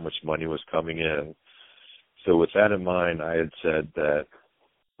year how much money was coming in. So with that in mind, I had said that,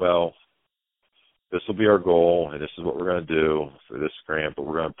 well, this will be our goal, and this is what we're going to do for this grant, but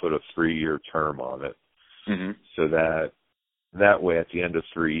we're going to put a 3-year term on it, so that way at the end of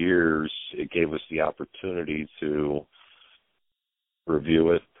 3 years, it gave us the opportunity to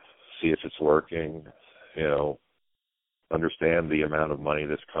review it, see if it's working, understand the amount of money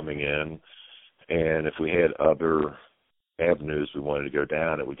that's coming in, and if we had other avenues we wanted to go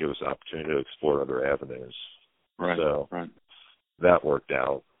down, it would give us the opportunity to explore other avenues. Right. So that worked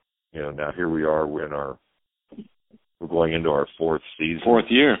out. Now here we are. We're going into our 4th season. 4th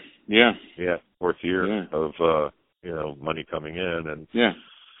year. Yeah. Yeah, 4th year of money coming in, and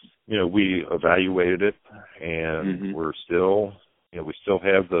we evaluated it, and we're still, we still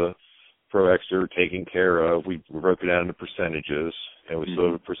have the Pro Extra taken care of. We broke it down into percentages, and we still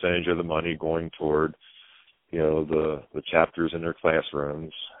have a percentage of the money going toward, the chapters in their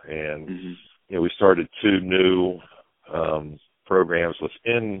classrooms. And, we started 2 new programs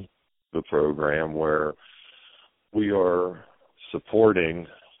within the program where we are supporting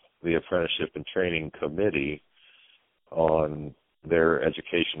the Apprenticeship and Training Committee on their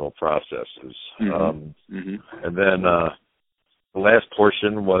educational processes. And then the last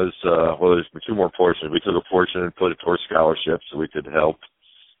portion was, there's 2 more portions. We took a portion and put it towards scholarships so we could help,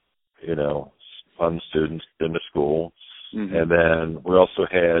 fund students into school. And then we also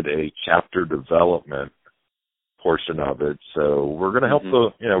had a chapter development portion of it. So we're going to help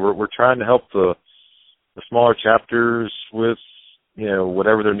we're trying to help the smaller chapters with,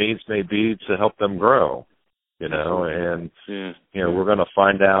 whatever their needs may be to help them grow, and, we're going to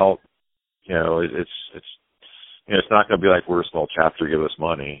find out, it's not going to be like we're a small chapter, give us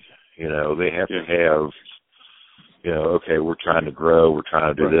money. They have to have, okay, we're trying to grow, we're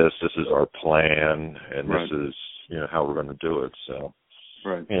trying to do this. This is our plan, and this is, how we're going to do it. So,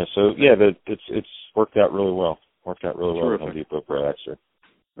 it's worked out really well. With Home Depot Pro Extra.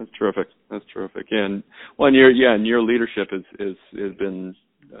 That's terrific. And your leadership has been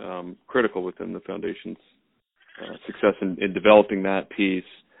critical within the foundation's success in developing that piece.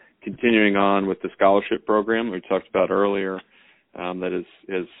 Continuing on with the scholarship program we talked about earlier, that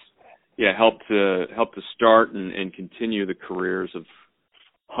has helped to start and continue the careers of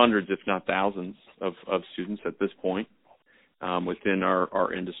hundreds, if not thousands, of students at this point within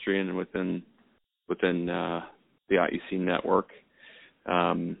our industry and within the IEC network.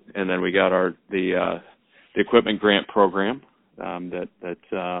 And then we got the equipment grant program that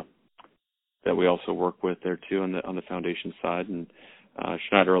we also work with there too on the foundation side, and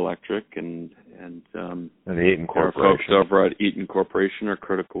Schneider Electric and the Eaton Corporation. Our folks over at Eaton Corporation are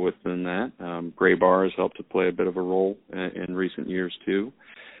critical within that. Gray Bar has helped to play a bit of a role in recent years too.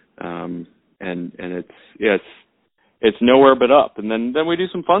 And it's nowhere but up. And then we do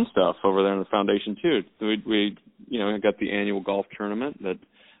some fun stuff over there in the foundation too. We got the annual golf tournament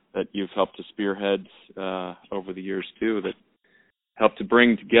that you've helped to spearhead over the years too, that help to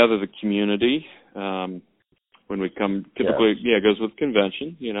bring together the community. When we come, typically, it goes with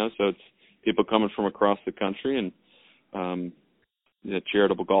convention, so it's people coming from across the country, and the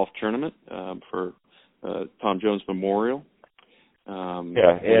charitable golf tournament for Tom Jones Memorial. And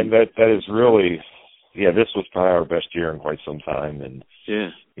that is really, this was probably our best year in quite some time, and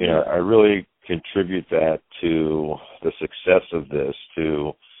I really contribute that to the success of this.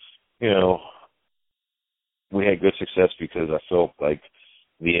 We had good success because I felt like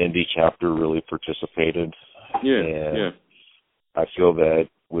the Indy chapter really participated. I feel that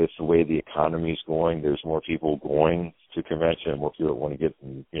with the way the economy is going, there's more people going to convention, more people that want to get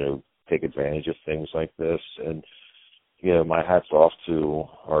and, take advantage of things like this. And, my hat's off to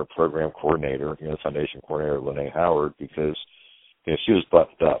our program coordinator, foundation coordinator, Lene Howard, because, she was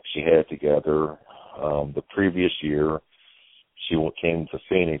buttoned up. She had it together. The previous year, she came to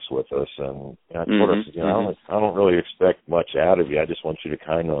Phoenix with us, and I told her, I said, I don't really expect much out of you. I just want you to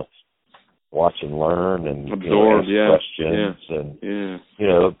kind of watch and learn and absorb, ask questions,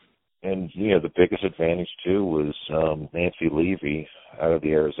 and the biggest advantage too was Nancy Levy out of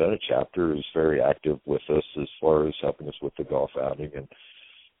the Arizona chapter is very active with us as far as helping us with the golf outing, and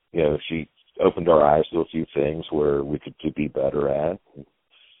she opened our eyes to a few things where we could be better at.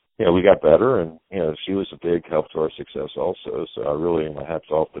 We got better, and she was a big help to our success also. So I really, my hats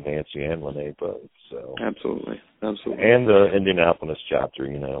off to Nancy and Lene both. So absolutely, and the Indianapolis chapter,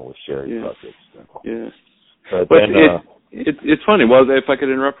 with Sherry Puckett. So. Yeah, but then it's funny. Well, if I could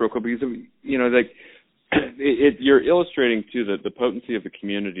interrupt real quick, because you're illustrating too that the potency of the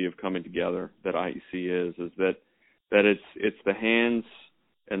community of coming together that IEC is that it's the hands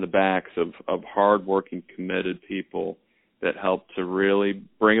and the backs of hardworking, committed people that help to really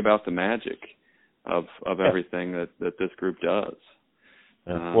bring about the magic of everything that this group does.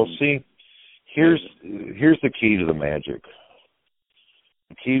 Well, see, here's the key to the magic.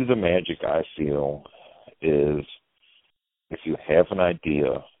 The key to the magic, I feel, is if you have an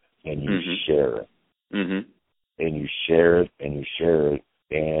idea and you share it, and you share it and you share it,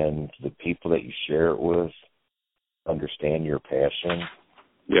 and the people that you share it with understand your passion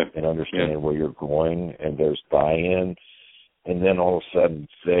and understand where you're going, and there's buy-in, and then all of a sudden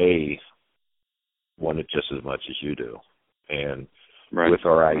they want it just as much as you do. And with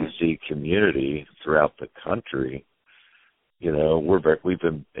our IEC community throughout the country, we've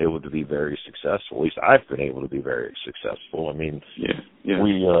been able to be very successful. At least I've been able to be very successful. I mean,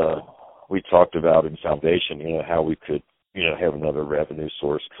 we talked about in Foundation, how we could, have another revenue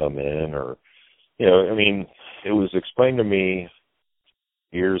source come in, or, it was explained to me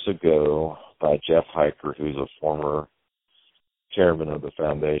years ago by Jeff Hiker, who's a former chairman of the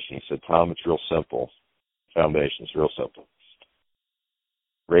foundation. He said, Tom, it's real simple. Foundation's real simple.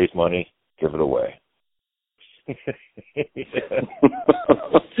 Raise money, give it away. At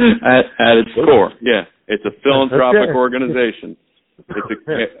its core, it's a philanthropic organization.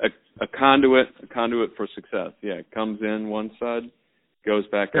 It's a conduit for success. It comes in one side, goes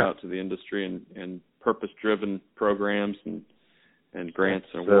back out to the industry and purpose-driven programs and grants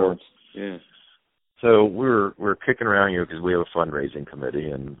and awards. So we're kicking around here because we have a fundraising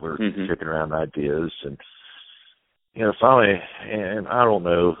committee, and we're kicking around ideas, and finally, and I don't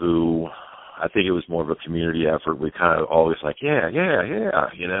know who. I think it was more of a community effort. We kind of always like,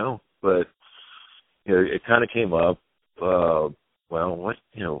 but it kind of came up. What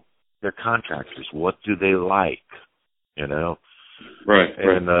they're contractors. What do they like? Right.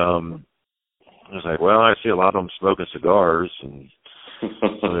 And I was like, I see a lot of them smoking cigars, and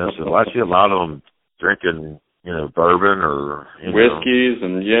I said, I see a lot of them drinking, bourbon or whiskeys,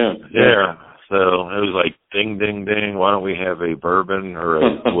 and So it was like, ding, ding, ding. Why don't we have a bourbon or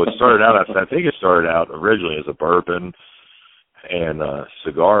it started out? I think it started out originally as a bourbon and a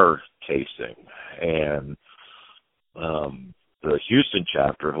cigar tasting, and the Houston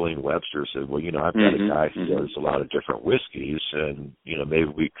chapter, Helene Webster, said, I've got a guy who does a lot of different whiskeys, and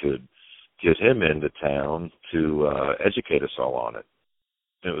maybe we could get him into town to educate us all on it.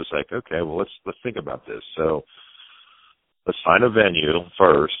 And it was like, okay, well, let's think about this. So let's find a venue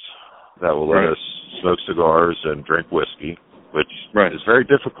first that will let us smoke cigars and drink whiskey, which is very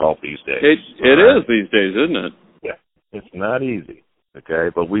difficult these days. It is these days, isn't it? Yeah, it's not easy. Okay,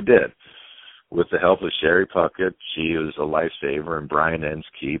 but we did. With the help of Sherry Puckett, she was a lifesaver, and Brian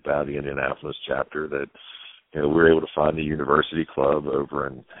Enskeep out of the Indianapolis chapter, that we were able to find the University Club over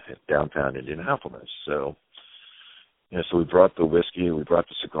in downtown Indianapolis. So, so we brought the whiskey, we brought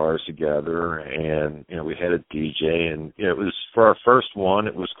the cigars together, and we had a DJ, and it was, for our first one,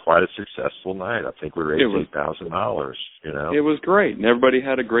 it was quite a successful night. I think we raised $8,000. It was great, and everybody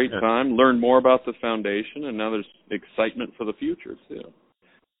had a great time, learned more about the foundation, and now there's excitement for the future too.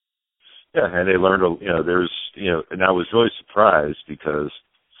 Yeah, and they learned, and I was really surprised because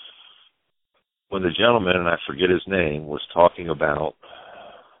when the gentleman, and I forget his name, was talking about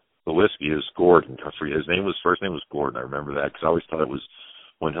the whiskey, is Gordon. I forget his name. First name was Gordon. I remember that because I always thought it was,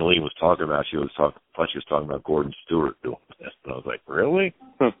 when Helene was talking about, she was talking about Gordon Stewart doing this, and I was like, really?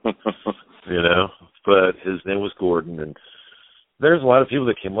 But his name was Gordon, and there's a lot of people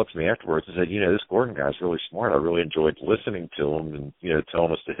that came up to me afterwards and said, this Gordon guy's really smart. I really enjoyed listening to him and,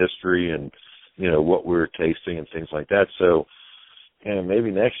 telling us the history and, what we were tasting and things like that. So,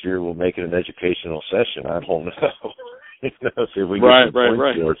 maybe next year we'll make it an educational session. I don't know. See if we get some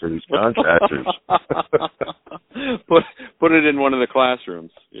points for these contractors. Put it in one of the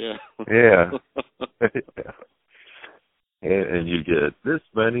classrooms. Yeah. And you get this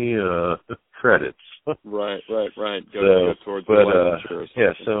many credits. Right. Go towards the life insurance.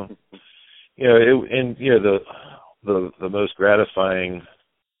 Yeah, so, the most gratifying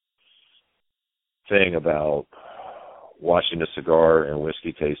thing about watching a cigar and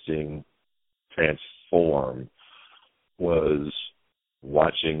whiskey tasting transform was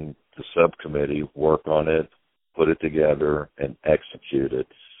watching the subcommittee work on it, put it together, and execute it.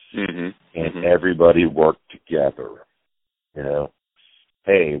 And everybody worked together.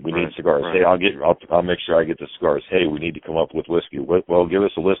 Hey, we need cigars. Right. Hey, I'll make sure I get the cigars. Hey, we need to come up with whiskey. Well, give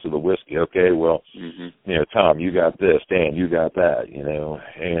us a list of the whiskey. Okay, well, Tom, you got this. Dan, you got that.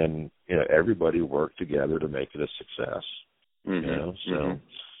 And everybody worked together to make it a success.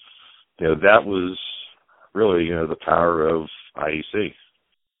 So that was really the power of IEC.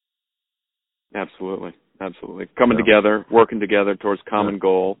 Absolutely. Coming together, working together towards common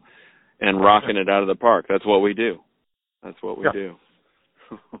goal, and rocking it out of the park. That's what we do. Do.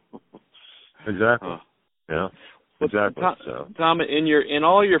 Exactly. Exactly. Tom, in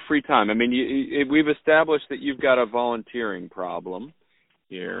all your free time, I mean, we've established that you've got a volunteering problem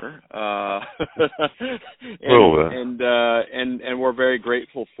here, and we're very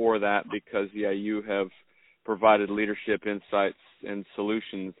grateful for that because you have provided leadership insights and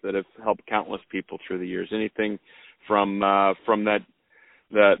solutions that have helped countless people through the years. Anything from the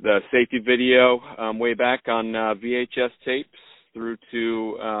safety video way back on VHS tapes through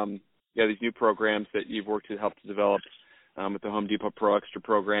to these new programs that you've worked to help to develop with the Home Depot Pro Extra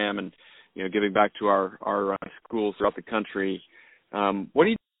program, and giving back to our schools throughout the country. What do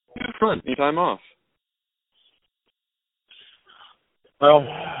you do for fun? Any time off? Well,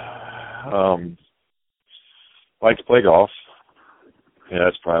 I like to play golf.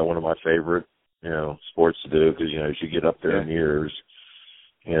 That's probably one of my favorite sports to do because as you get up there in years.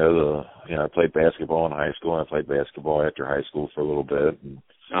 I played basketball in high school, and I played basketball after high school for a little bit. And,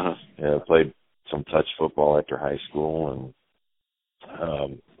 I played some touch football after high school,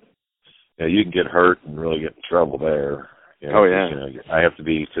 and you can get hurt and really get in trouble there. I have to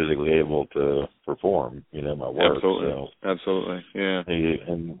be physically able to perform, my work. Absolutely, yeah.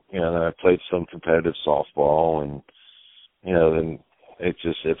 And then I played some competitive softball, and then it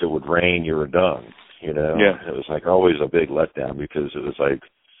just, if it would rain, you were done. It was like always a big letdown because it was like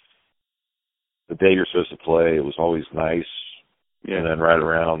the day you're supposed to play, it was always nice. And then right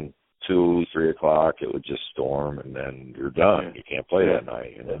around 2, 3 o'clock, it would just storm, and then you're done. You can't play that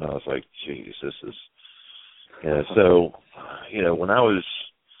night. And then I was like, geez, this is, so, when I was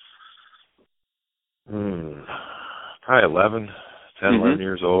probably 11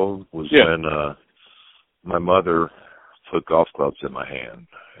 years old was when my mother put golf clubs in my hand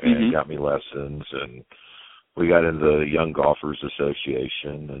and got me lessons, and we got into the Young Golfers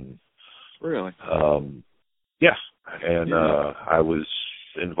Association, and really, I was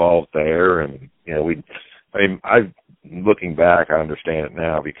involved there, and looking back, I understand it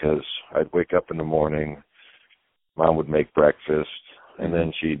now because I'd wake up in the morning, Mom would make breakfast, and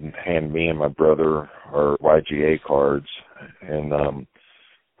then she'd hand me and my brother our YGA cards, and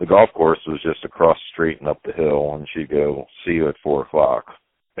the golf course was just across the street and up the hill, and she'd go, see you at 4 o'clock.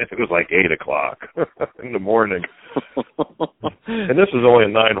 It was like 8 o'clock in the morning. And this was only a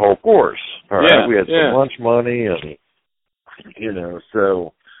 9-hole course. All right, we had some lunch money, and,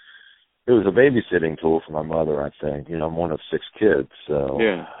 so it was a babysitting tool for my mother, I think. I'm one of 6 kids, so,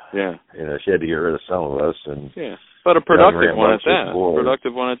 she had to get rid of some of us. And but a productive one at that.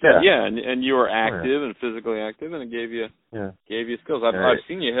 And you were active and physically active, and it gave you skills. I've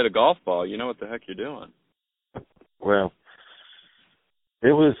seen you hit a golf ball. You know what the heck you're doing. Well,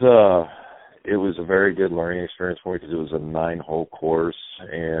 it was a very good learning experience for me because it was a 9-hole course,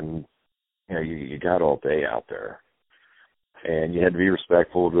 and you got all day out there, and you had to be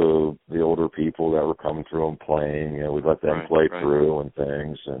respectful to the older people that were coming through and playing. We let them play through and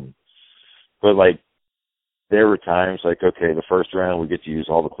things, but like there were times like, okay, the first round we get to use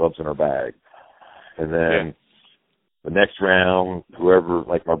all the clubs in our bag, and then the next round, whoever,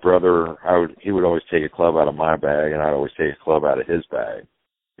 like my brother, he would always take a club out of my bag, and I'd always take a club out of his bag.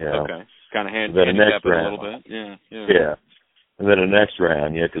 Okay. Kind of handicap it a little bit. Yeah. And then the next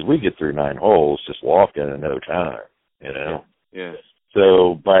round, because we get through 9 holes just walking in no time, Yeah.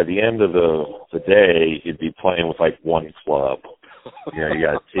 So by the end of the day, you'd be playing with like 1 club. You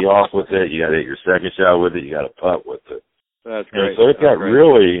got to tee off with it. You got to hit your second shot with it. You got to putt with it. That's great. So it got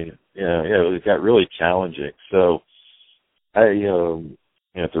really, it got really challenging. So I,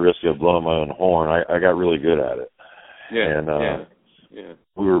 at the risk of blowing my own horn, I got really good at it.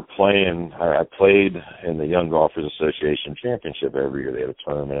 We were playing. I played in the Young Golfers Association Championship every year. They had a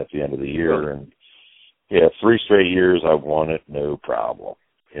tournament at the end of the year, and 3 straight years I won it, no problem.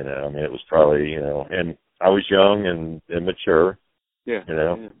 You know, I mean, it was probably, and I was young and immature. Yeah.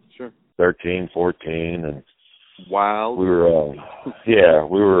 Yeah, sure. 13, 14, and wild. We were,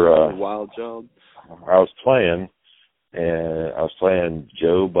 wild child. I was playing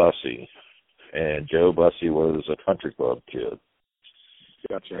Joe Bussey, and Joe Bussey was a country club kid.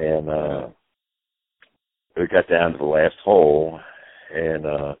 Gotcha. And we got down to the last hole, and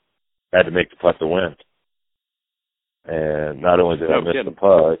had to make the putt to win. And not only did I miss the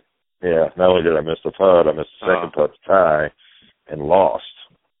putt, I missed the second putt to tie, and lost.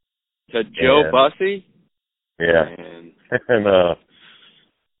 To Joe Bussey? Yeah. Man. And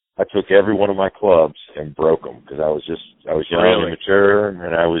I took every one of my clubs and broke them because I was young and immature,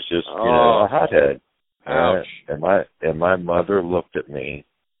 and I was just a hothead. Ouch. And my mother looked at me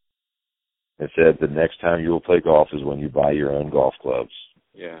and said, "The next time you will play golf is when you buy your own golf clubs."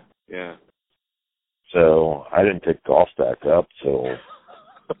 Yeah. So I didn't pick golf back up till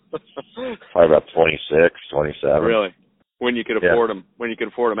probably about 26, 27. Really? When you could afford them? When you could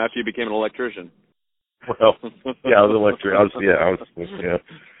afford them after you became an electrician? Well, yeah, I was an electrician.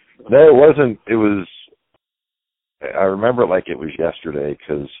 No, it wasn't. It was. I remember it like it was yesterday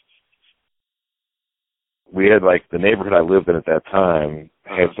because we had the neighborhood I lived in at that time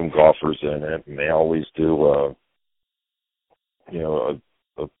had some golfers in it, and they always do a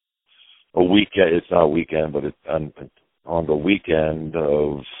weekend. It's not a weekend, but it's on the weekend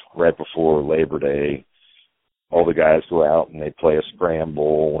of right before Labor Day. All the guys go out and they play a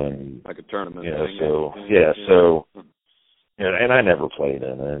scramble and like a tournament. So and I never played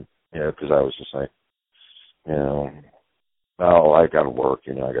in it, because I was just like, I got to work,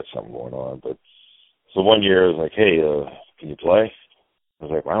 I got something going on. But so one year I was like, hey, can you play? I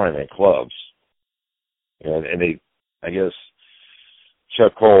was like, well, I don't have any clubs. And I guess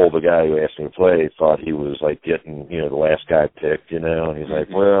Chuck Cole, the guy who asked me to play, thought he was like getting, the last guy picked, and he's like,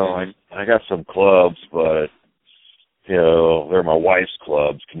 well, I got some clubs, but they're my wife's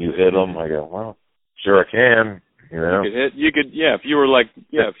clubs. Can you hit them? I go, well, sure I can. You could, if you were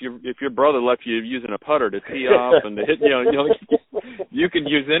if your brother left you using a putter to tee off and to hit, you can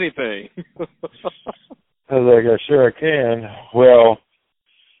use anything. I was like, sure I can. Well,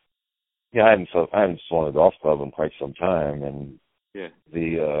 I hadn't swung a golf club in quite some time, and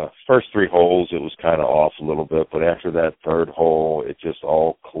the first three holes it was kind of off a little bit, but after that third hole, it just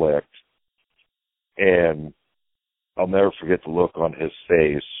all clicked, and I'll never forget the look on his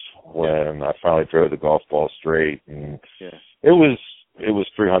face when I finally drove the golf ball straight, and it was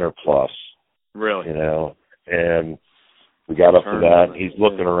 300 plus. Really? And we got up to that, and he's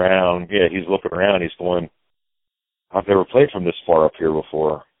looking around. Yeah, he's looking around. He's going, I've never played from this far up here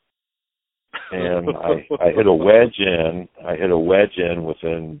before. And I hit a wedge in. I hit a wedge in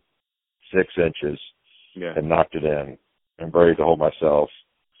within 6 inches and knocked it in and buried the hole myself.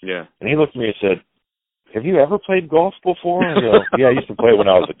 Yeah. And he looked at me and said, have you ever played golf before? I go, yeah, I used to play when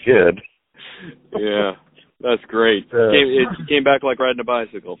I was a kid. Yeah, that's great. It came back like riding a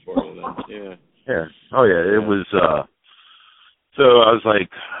bicycle for you then. Yeah. Yeah. Oh, yeah. It was, so I was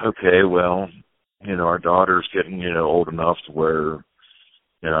like, okay, well, our daughter's getting, old enough to where,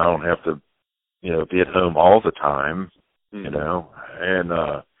 I don't have to, be at home all the time, and,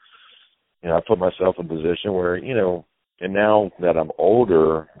 I put myself in a position where, and now that I'm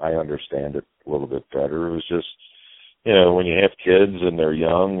older, I understand it a little bit better. It was just, when you have kids and they're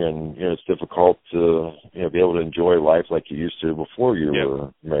young and, it's difficult to, be able to enjoy life like you used to before you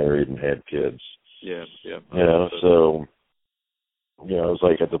were married and had kids. Yeah. So, I was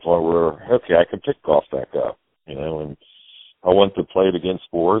like at the point where, okay, I can pick golf back up, and I went to Play It Again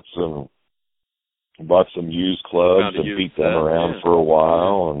Sports and bought some used clubs and beat them around for a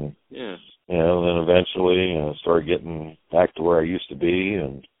while, and then eventually started getting back to where I used to be,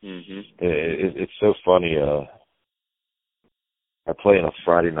 and it's so funny. I play in a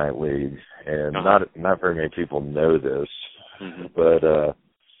Friday night league, and not very many people know this, but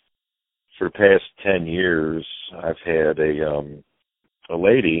for the past 10 years, I've had a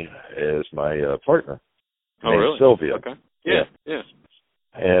lady as my partner. Really? Sylvia. Okay. Yeah.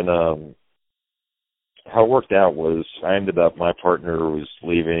 And how it worked out was I ended up, my partner was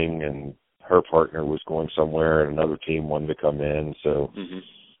leaving and her partner was going somewhere and another team wanted to come in. So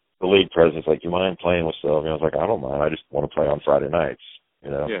the league president's like, you mind playing with Sylvia? I was like, I don't mind. I just want to play on Friday nights.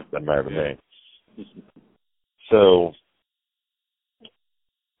 Doesn't matter to me. So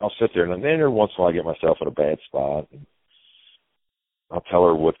I'll sit there, and then every once in a while I get myself in a bad spot. And I'll tell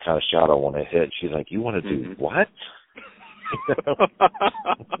her what kind of shot I want to hit. She's like, you want to do what?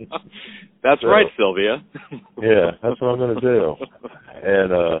 That's right, Sylvia. Yeah, that's what I'm going to do.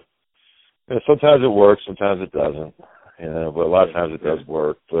 And sometimes it works, sometimes it doesn't. but a lot of times it does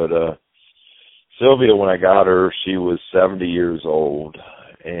work. But Sylvia, when I got her, she was 70 years old,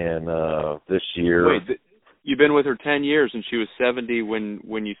 and this year. Wait, you've been with her 10 years, and she was 70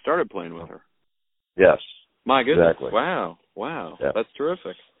 when you started playing with her. Yes. My goodness! Exactly. Wow, yeah. That's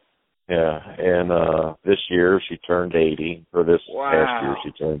terrific. Yeah, and this year she turned 80. Or this past year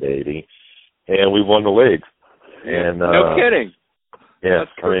she turned 80, and we won the league. And no kidding. Yeah,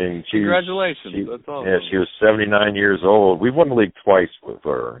 congratulations. That's awesome. Yeah, she was 79 years old. We won the league twice with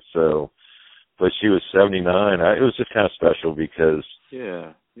her, but she was 79. It was just kind of special because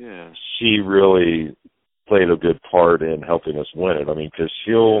she really played a good part in helping us win it. I mean, because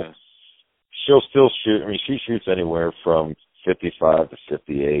she'll still shoot. I mean, she shoots anywhere from 55 to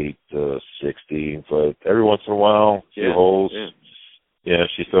 58 to 60, but every once in a while, few holes. Yeah,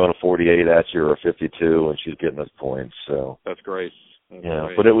 she's throwing a 48 at you or a 52, and she's getting us points. So that's great.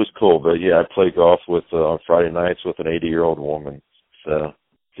 Great. But it was cool. But I played golf with on Friday nights with an 80-year-old woman. So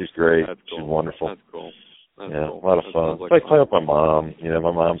she's great. That's cool. She's wonderful. That's cool. A lot of fun. I play with my mom. My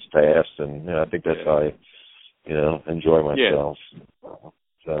mom's passed, and I think that's how I, enjoy myself.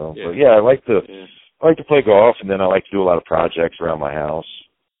 So, but I like to play golf, and then I like to do a lot of projects around my house.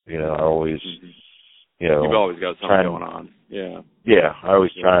 I always, you've always got something going on. Yeah. Yeah, I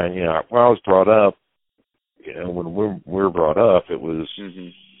always try and, when I was brought up, when we were brought up, it was,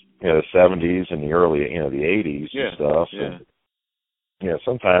 the 70s and the early, the 80s and stuff. And,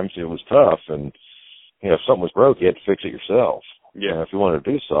 sometimes it was tough, and, if something was broke, you had to fix it yourself. Yeah. If you wanted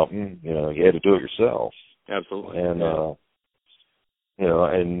to do something, you had to do it yourself. Absolutely. And,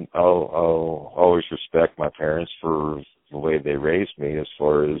 and I'll always respect my parents for the way they raised me as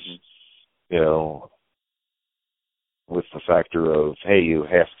far as, with the factor of, hey, you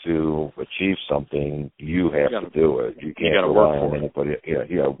have to achieve something, you have to do it. You can't rely on anybody. Yeah,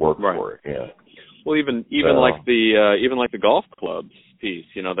 you got to work for it. Yeah. Well, even like the golf clubs piece,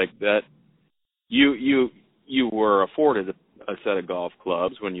 like that. You were afforded a set of golf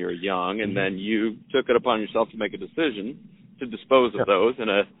clubs when you were young, and then you took it upon yourself to make a decision to dispose of those in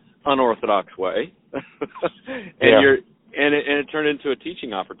an unorthodox way, and it turned into a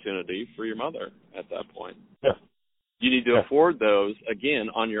teaching opportunity for your mother at that point. Yeah. You need to afford those again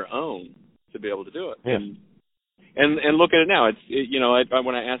on your own to be able to do it. Yeah. And look at it now.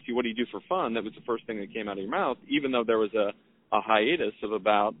 When I asked you what do you do for fun, that was the first thing that came out of your mouth, even though there was a hiatus of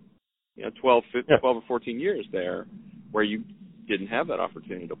about 12 or 14 years there where you didn't have that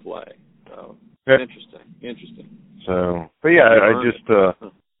opportunity to play. So interesting. So, but I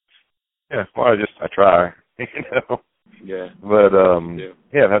try, Yeah. But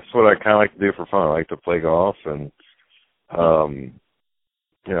that's what I kind of like to do for fun. I like to play golf, and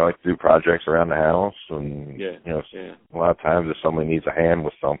I like to do projects around the house, and a lot of times if somebody needs a hand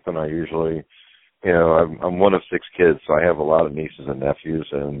with something, I usually, I'm one of 6 kids, so I have a lot of nieces and nephews,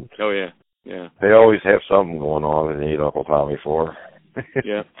 and they always have something going on and they need Uncle Tommy for.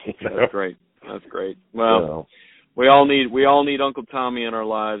 That's great. That's great. Well, we all need Uncle Tommy in our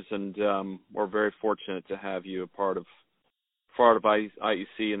lives, and we're very fortunate to have you a part of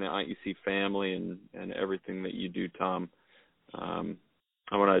IEC and the IEC family and everything that you do, Tom.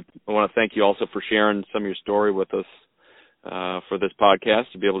 I want to thank you also for sharing some of your story with us for this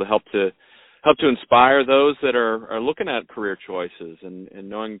podcast, to be able to help to inspire those that are looking at career choices and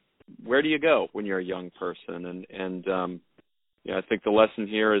knowing where do you go when you're a young person. And I think the lesson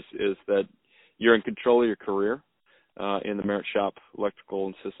here is that you're in control of your career in the merit shop electrical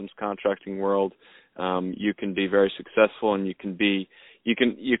and systems contracting world. You can be very successful, and you can be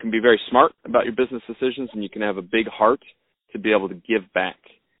very smart about your business decisions, and you can have a big heart to be able to give back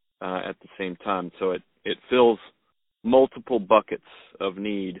at the same time. So it fills multiple buckets of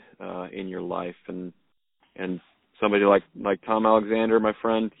need in your life, and somebody like Tom Alexander, my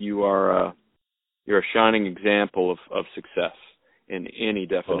friend, you're a shining example of success in any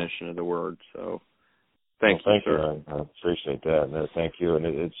definition of the word. So thank you, sir. I appreciate that. No, thank you. And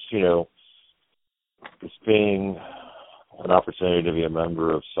it's being an opportunity to be a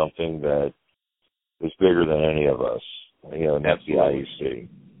member of something that is bigger than any of us, and that's the IEC.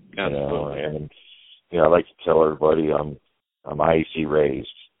 Absolutely. And I like to tell everybody I'm IEC raised.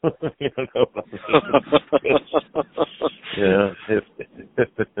 If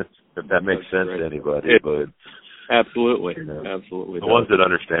that makes sense to anybody, but absolutely, absolutely. The ones that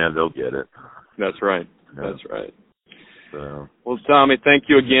understand, they'll get it. That's right. That's right. So, well, Tommy, thank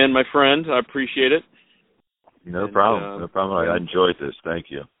you again, my friend. I appreciate it. No problem. I enjoyed this. Thank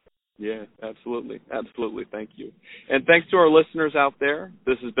you. Yeah, absolutely. Absolutely. Thank you. And thanks to our listeners out there.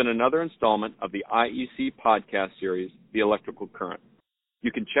 This has been another installment of the IEC podcast series, The Electrical Current.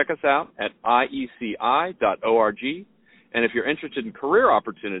 You can check us out at ieci.org. And if you're interested in career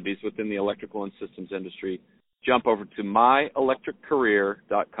opportunities within the electrical and systems industry, jump over to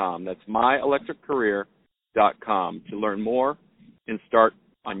myelectriccareer.com. That's myelectriccareer.com to learn more and start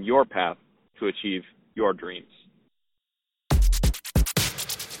on your path to achieve your dreams.